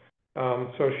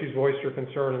 So she's voiced her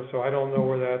concern, and so I don't know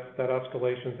where that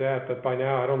escalation's at, but by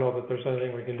now I don't know that there's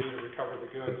anything we can do to recover the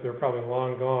goods. They're probably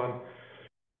long gone,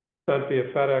 sent via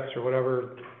FedEx or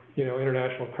whatever,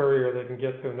 international courier they can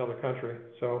get to another country.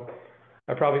 So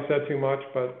I probably said too much,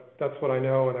 but that's what I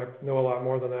know, and I know a lot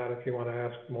more than that. If you want to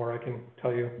ask more, I can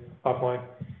tell you offline.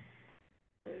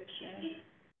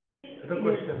 The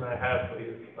question I have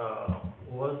is,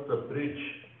 was the bridge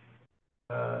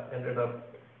ended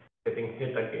up getting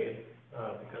hit again?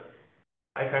 Because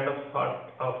I kind of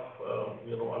thought of,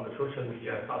 on the social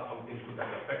media, I saw something to that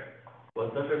effect.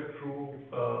 Was that a true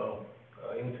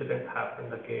incident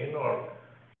happened again, or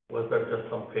was that just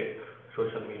some fake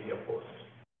social media post?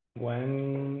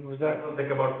 When was that? I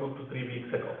think about 2 to 3 weeks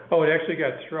ago. Oh, it actually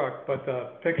got struck, but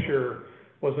the picture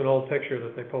was an old picture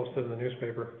that they posted in the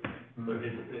newspaper. So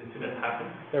did the incident happen?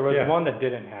 There was one that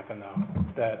didn't happen though,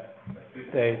 that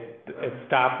it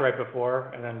stopped right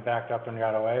before and then backed up and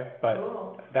got away, but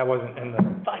that wasn't in the.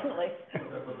 Finally.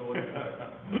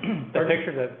 The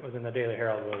picture that was in the Daily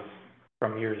Herald was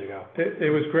from years ago.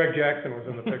 It was Greg Jackson was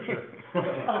in the picture.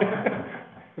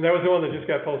 And that was the one that just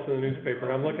got posted in the newspaper,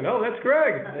 and I'm looking, oh, that's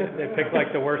Greg. They picked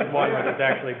like the worst one when it's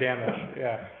actually damaged,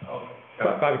 yeah.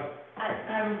 Bobby.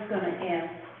 I was gonna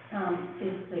ask,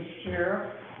 is the sheriff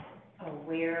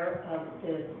aware of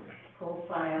the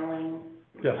profiling?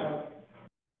 Yes.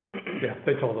 Yeah,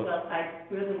 they told us. Well, I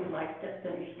really would like to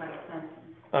finish my sentence.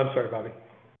 I'm sorry, Bobby.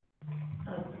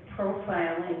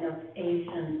 Profiling of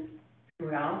Asians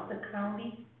throughout the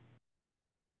county?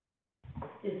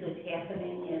 Is it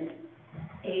happening in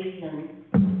Asian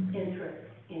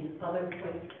interests in other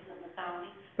places in the county?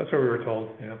 That's what we were told,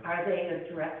 yeah. Are they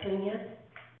addressing it?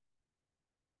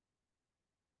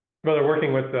 Well, they're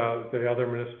working with the other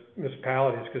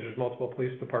municipalities because there's multiple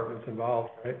police departments involved,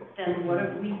 right? Then what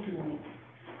are we doing?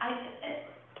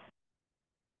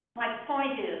 My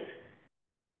point is,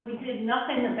 we did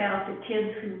nothing about the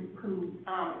kids who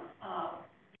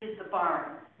did the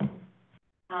barn.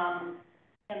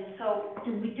 And so,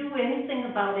 do we do anything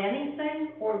about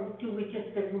anything, or do we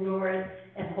just ignore it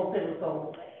and hope it'll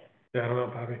go away? Yeah, I don't know,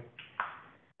 Bobby.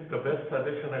 The best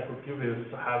suggestion I could give is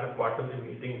to have a quarterly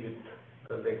meeting with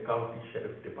the Lake County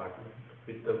Sheriff Department,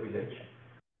 with the village,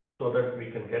 so that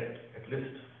we can get at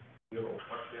least,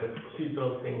 what their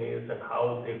procedural thing is and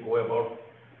how they go about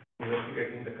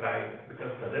investigating the crime.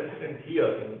 Because the resident here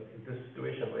in this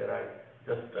situation where I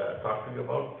just talked to you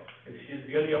about, she's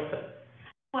really upset.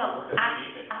 Well,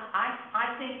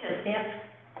 I think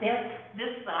that's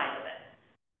this side of it.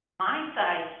 My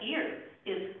side here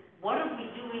is, what are we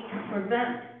doing to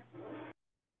prevent?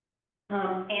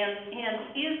 And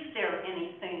is there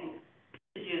anything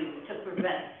to do to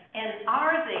prevent? And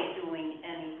are they doing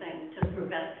anything to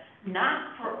prevent?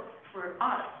 Not for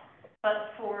us,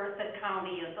 but for the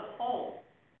county as a whole.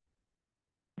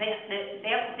 That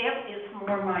is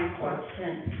more my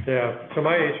question. Yeah, so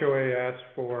my HOA asked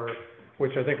for,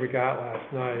 which I think we got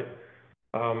last night,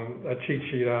 a cheat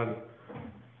sheet on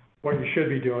what you should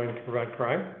be doing to prevent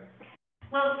crime.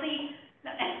 Well, see,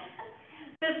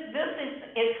 This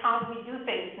is how we do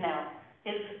things now.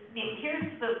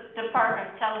 Here's the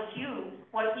department tells you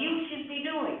what you should be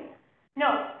doing.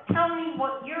 No, tell me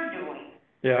what you're doing.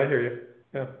 Yeah, I hear you,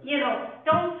 yeah. You know,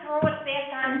 don't throw it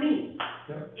back on me.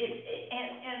 Yeah.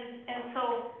 And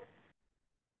so,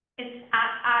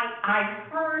 I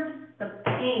heard the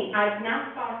pain. I've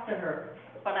not talked to her,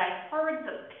 but I heard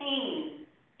the pain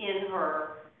in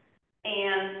her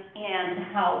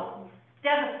and how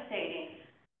devastating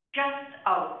just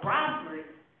a robbery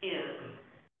is.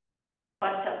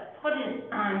 But to put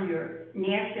it on your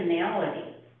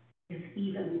nationality is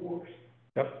even worse.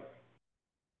 Yep.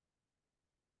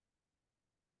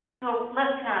 So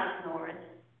let's not ignore it.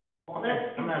 Well,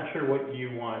 I'm not sure what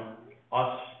you want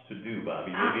us to do,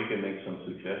 Bobby. Maybe you can make some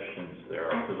suggestions there,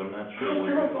 because I'm not sure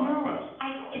where your thought process.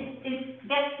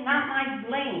 That's not my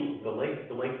blame. The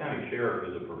Lake County Sheriff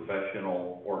is a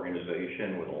professional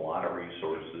organization with a lot of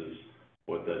resources,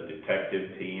 with a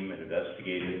detective team, an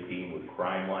investigative team, with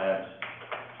crime labs.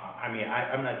 I mean,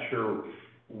 I'm not sure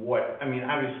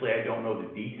obviously I don't know the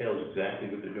details exactly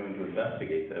what they're doing to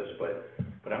investigate this,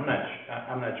 but I'm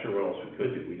not sure what else we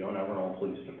could do. We don't have our own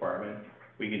police department.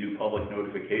 We can do public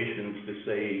notifications to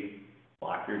say,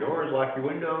 lock your doors, lock your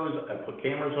windows, put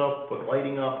cameras up, put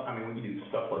lighting up. I mean, we can do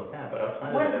stuff like that, but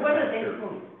outside of that, What are I'm not they sure.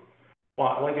 doing?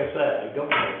 Well, like I said, I don't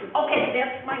know. Okay,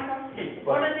 that's my question.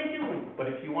 What are they doing? But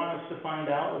if you want us to find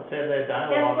out, let's have that That's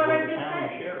dialogue what I with the just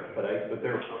county said. sheriff. But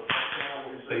they're a professional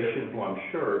organization who I'm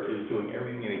sure is doing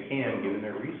everything they can, given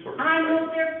their resources. I know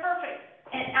they're perfect,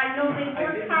 and I know they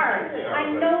work hard.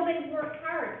 I know they work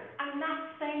hard. I'm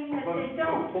not saying that they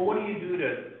don't. But what do you do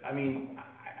to,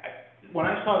 when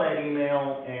I saw that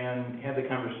email and had the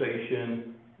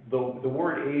conversation, the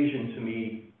word Asian to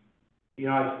me,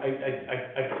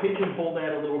 I pigeonhole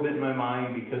that a little bit in my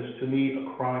mind, because to me,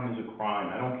 a crime is a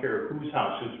crime. I don't care whose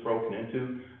house it's broken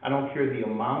into. I don't care the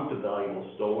amount of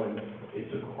valuables stolen.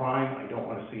 It's a crime. I don't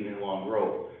want to see it in Long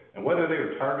Grove. And whether they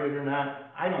were targeted or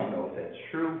not, I don't know if that's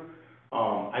true.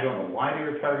 I don't know why they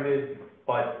were targeted,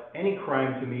 but any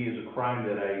crime to me is a crime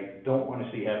that I don't want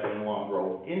to see happen in Long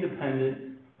Grove,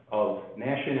 independent of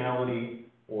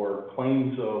nationality or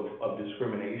claims of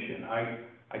discrimination.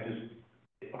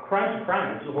 A crime's a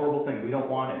crime. It's a horrible thing. We don't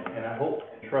want it. And I hope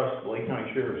and trust the Lake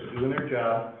County Sheriff's doing their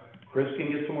job. Chris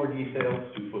can get some more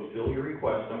details to fulfill your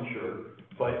request, I'm sure.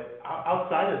 But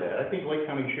outside of that, I think Lake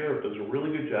County Sheriff does a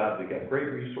really good job. They got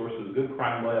great resources, good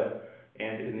crime lab,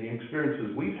 and in the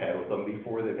experiences we've had with them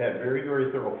before, they've had very,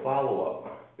 very thorough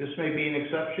follow-up. This may be an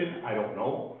exception, I don't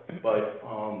know, but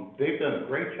they've done a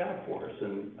great job for us,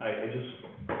 and I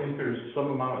just think there's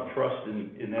some amount of trust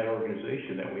in that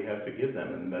organization that we have to give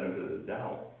them in the benefit of the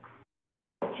doubt.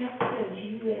 Just as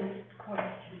you asked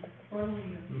questions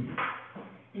earlier,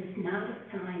 is not a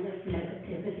sign of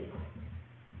negativity.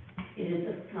 It is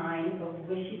a sign of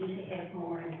wishing to have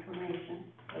more information.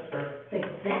 That's right. That's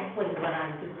exactly what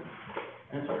I'm doing.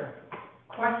 That's right.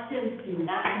 Questions do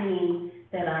not mean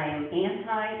that I am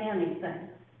anti-anything.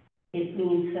 It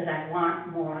means that I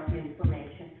want more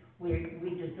information.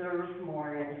 We deserve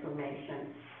more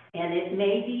information. And it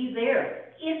may be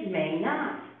there. It may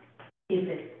not. If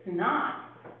it's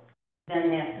not, then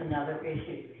that's another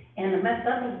issue. And let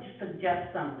me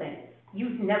suggest something.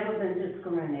 You've never been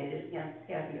discriminated against,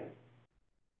 have you?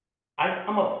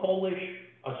 I'm a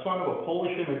son of a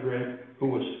Polish immigrant who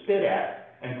was spit at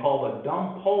and called a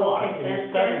dumb Polak in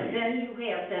the 70s. Then you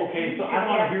have that. Okay, so I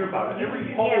want to hear about it.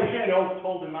 Every Polish joke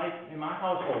told in my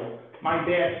household, my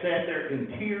dad sat there in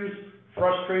tears,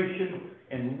 frustration,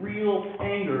 and real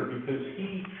anger because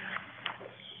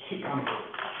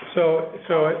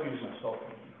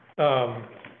all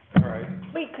right.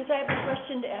 Wait, because I have a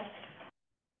question to ask.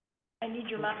 I need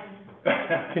your mind.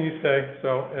 Can you stay?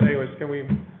 So, anyways,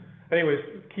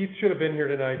 Keith should have been here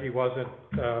tonight, he wasn't,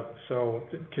 so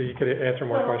you could answer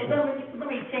more questions. Let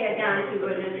me tag on to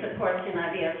it. It's a question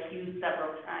I've asked you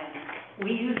several times.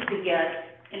 We used to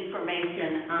get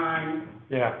information on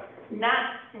not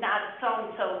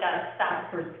so-and-so got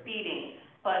stopped for speeding,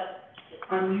 but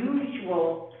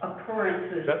unusual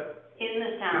occurrences in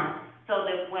the town, so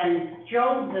that when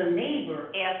Joe, the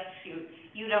neighbor, asks you,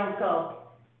 you don't go,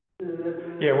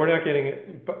 Yeah, we're not getting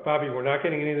it, Bobby, we're not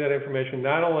getting any of that information.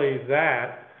 Not only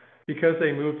that, because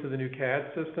they moved to the new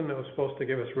CAD system that was supposed to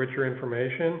give us richer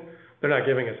information, they're not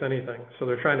giving us anything, so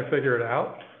they're trying to figure it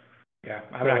out. Yeah,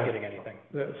 I'm not getting anything.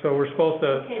 So we're supposed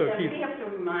to, okay, so then Keith. we have to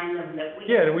remind them that we.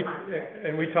 Yeah,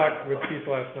 and we talked with Keith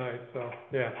last night, so,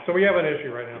 yeah, so we have an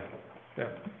issue right now, yeah.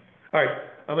 All right,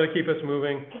 I'm gonna keep us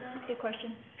moving. Can I ask you a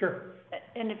question? Sure.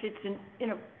 And if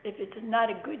it's not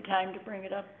a good time to bring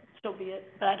it up, so be it,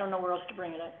 but I don't know where else to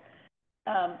bring it up.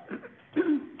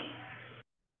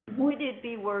 Would it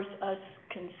be worth us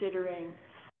considering,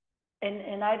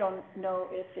 and I don't know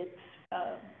if it's,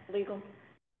 legal,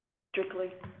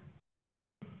 strictly,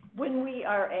 when we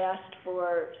are asked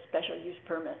for special use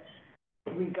permits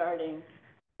regarding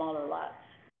smaller lots,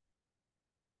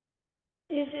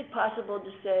 is it possible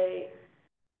to say,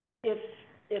 if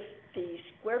the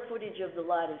square footage of the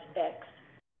lot is X,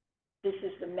 this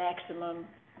is the maximum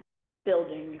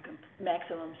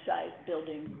maximum size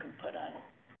building you can put on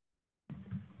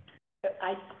it?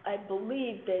 I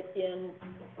believe that in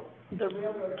the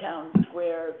railroad towns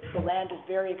where the land is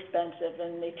very expensive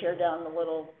and they tear down the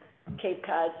little Cape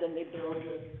Cods and they build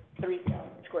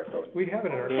 3,000 square foot. We have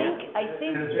it in our. I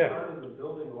think. As Yeah. part of the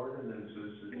building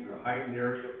ordinances, is the heightened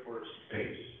area for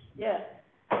space. Yeah.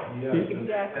 Yes, and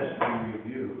that Exactly. has to be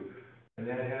reviewed. And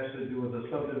that has to do with a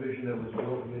subdivision that was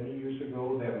built many years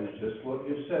ago, that was just what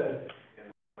you said.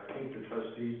 And I think the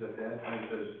trustees at that time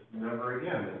says, never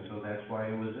again, and so that's why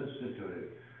it was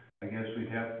instituted. I guess we'd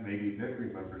have, maybe Vic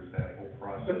remembers that whole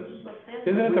process.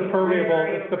 Isn't it the permeable,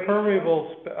 it's the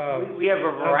permeable, We have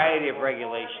a variety of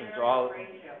regulations,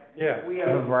 yeah. we have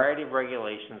a variety of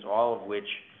regulations, all of which,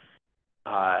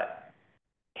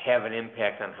 have an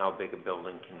impact on how big a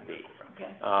building can be.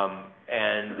 Okay.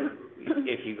 And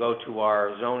if you go to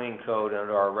our zoning code and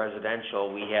our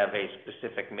residential, we have a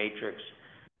specific matrix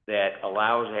that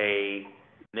allows a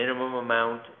minimum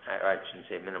amount, I shouldn't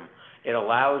say minimum, it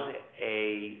allows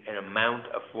an amount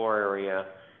of floor area,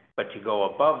 but to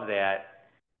go above that,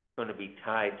 it's going to be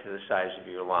tied to the size of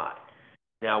your lot.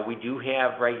 Now, we do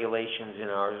have regulations in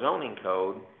our zoning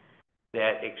code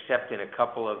that, except in a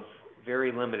couple of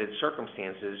very limited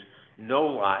circumstances, no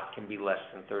lot can be less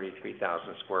than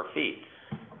 33,000 square feet.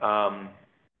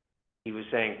 He was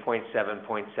saying 0.7,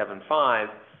 0.75.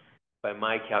 By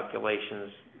my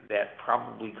calculations, that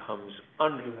probably comes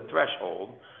under the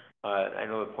threshold. I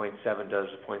know the 0.7 does,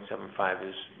 the 0.75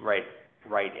 is right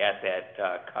at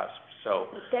that cusp. So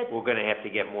we're going to have to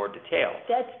get more detail.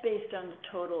 That's based on the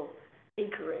total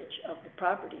acreage of the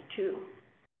property too.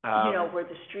 Where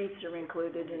the streets are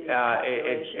included in the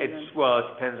calculation. Well,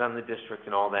 it depends on the district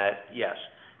and all that, yes.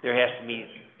 It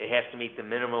has to meet the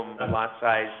minimum lot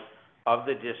size of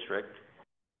the district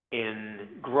in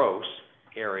gross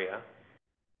area,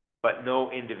 but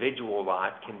no individual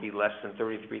lot can be less than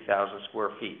 33,000 square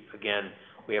feet. Again,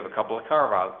 we have a couple of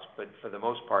carve-outs, but for the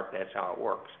most part, that's how it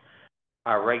works.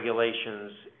 Our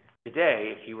regulations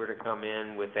today, if you were to come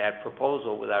in with that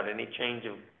proposal without any change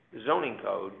of the zoning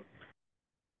code,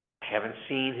 haven't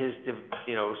seen his,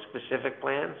 specific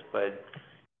plans, but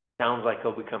sounds like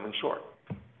he'll be coming short.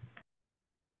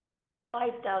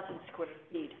 5,000 square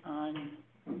feet on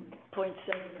 0.7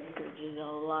 acres is a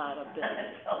lot of building.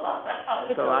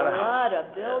 It's a lot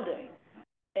of building.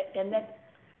 And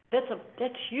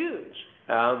that's huge.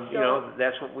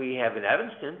 That's what we have in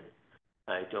Evanston.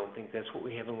 I don't think that's what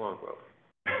we have in Long Grove.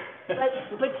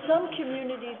 But some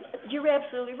communities, you're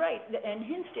absolutely right, and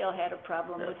Hinsdale had a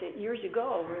problem with it years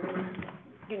ago, where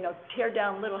they, tear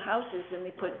down little houses and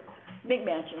they put big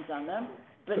mansions on them.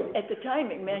 But at the time,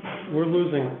 McMansion. We're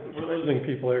losing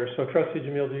people here. So Trustee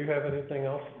Jamil, do you have anything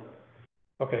else?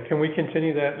 Okay, can we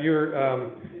continue that?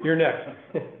 You're next.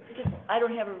 I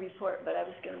don't have a report, but I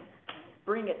was gonna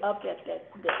bring it up at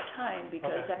that time,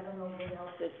 because I don't know what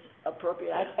else is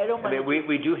appropriate. I don't want.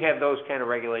 We do have those kind of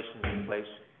regulations in place.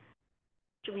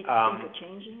 Should we think of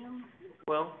changing them?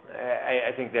 Well,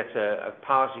 I think that's a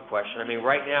policy question. I mean,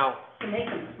 right now. To make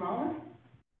them smaller?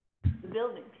 The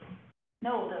buildings.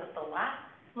 No, the lot.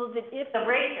 Well, that if. The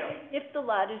ratio. If the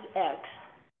lot is X,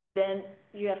 then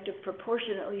you have to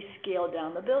proportionately scale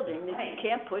down the building. You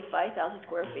can't put 5,000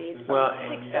 square feet. Well,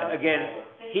 6,000. again,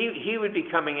 he would be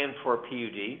coming in for a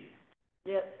PUD.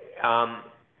 Yep.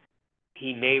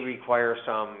 He may require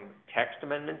some text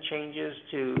amendment changes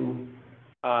to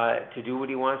do what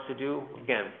he wants to do.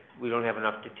 Again, we don't have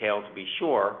enough detail to be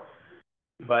sure,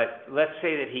 but let's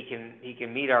say that he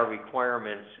can meet our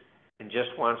requirements and just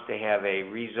wants to have a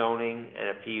rezoning and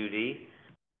a PUD.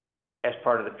 As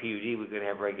part of the PUD, we could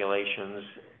have regulations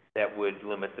that would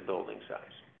limit the building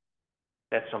size.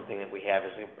 That's something that we have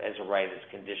as a right, as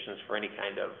conditions for any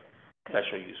kind of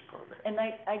special use permit. And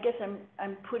I guess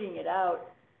I'm putting it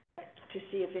out to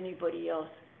see if anybody else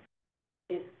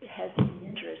has any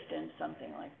interest in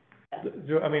something like that. Is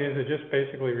it just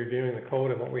basically reviewing the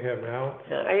code and what we have now?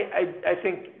 I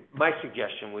think my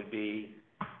suggestion would be,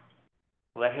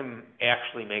 let him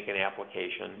actually make an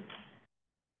application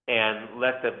and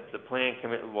let the plan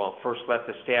commit, first let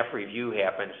the staff review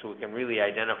happen so we can really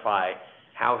identify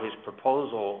how his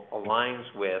proposal aligns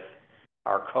with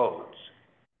our codes.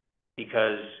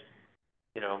 Because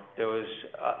you know, there was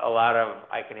a lot of,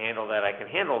 I can handle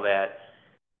that,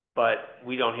 but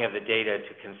we don't have the data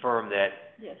to confirm that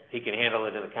Yes, he can handle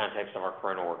it in the context of our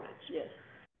current ordinance. yes.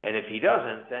 And if he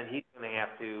doesn't, then he's gonna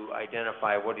have to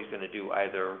identify what he's gonna do,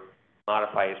 either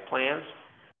modify his plans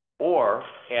or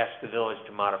ask the village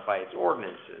to modify its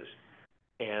ordinances.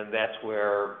 And that's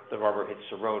where the rubber hits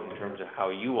the road in terms of how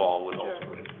you all would Sure.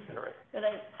 ultimately consider it. But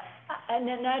and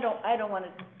then I don't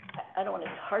wanna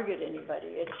target anybody,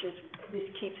 it's just, this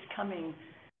keeps coming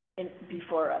in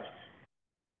before us.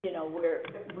 You know,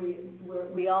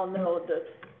 we all know the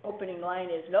opening line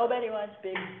is, nobody wants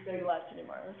big lots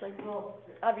anymore. And it's like, well,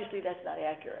 obviously that's not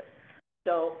accurate.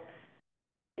 So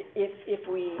if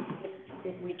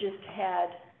we just had,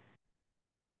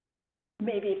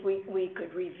 maybe if we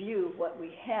could review what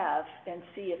we have and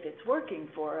see if it's working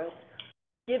for us,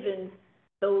 given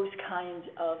those kinds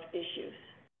of issues.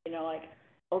 You know, like,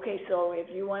 okay, so if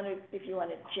you wanna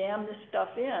jam this stuff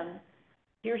in,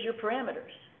 here's your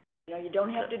parameters. You know, you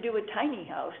don't have to do a tiny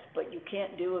house, but you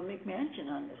can't do a McMansion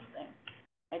on this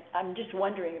thing. I'm just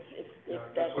wondering if that's.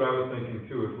 That's what I was thinking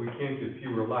too, if we can't get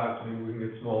fewer lots, maybe we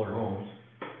can get smaller homes.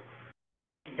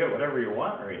 You get whatever you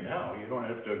want right now, you don't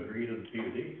have to agree to the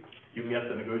PUD, you've got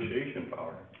the negotiation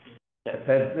power.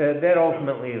 That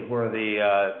ultimately is where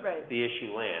Right. the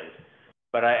issue lands.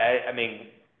 But I mean,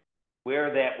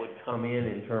 where that would come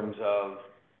in terms of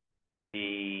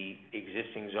the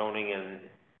existing zoning and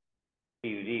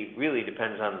PUD really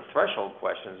depends on the threshold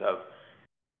questions of,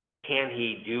 can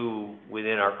he do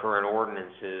within our current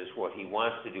ordinances what he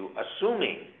wants to do,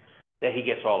 assuming that he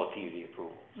gets all the PUD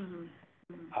approval. Mhm.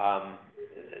 Mhm.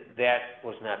 That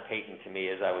was not patent to me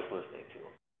as I was listening to him.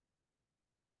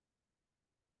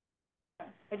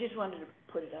 I just wanted to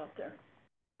put it out there.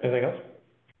 Anything else?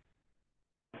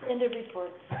 End of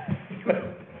report.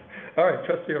 All right,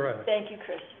 trustee O'Reilly. Thank you,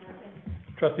 Chris.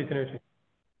 Trustee Tanucci.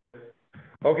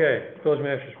 Okay, village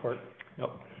manager's report.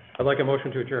 Nope. I'd like a motion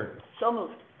to adjourn. So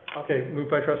moved. Okay, moved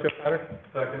by trustee O'Connor,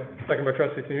 second by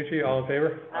trustee Tanucci, all in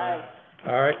favor? Aye.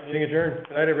 All right, meeting adjourned.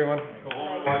 Good night, everyone. Go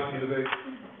home and watch the debate.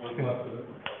 What's left of it.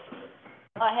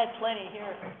 I had plenty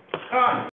here.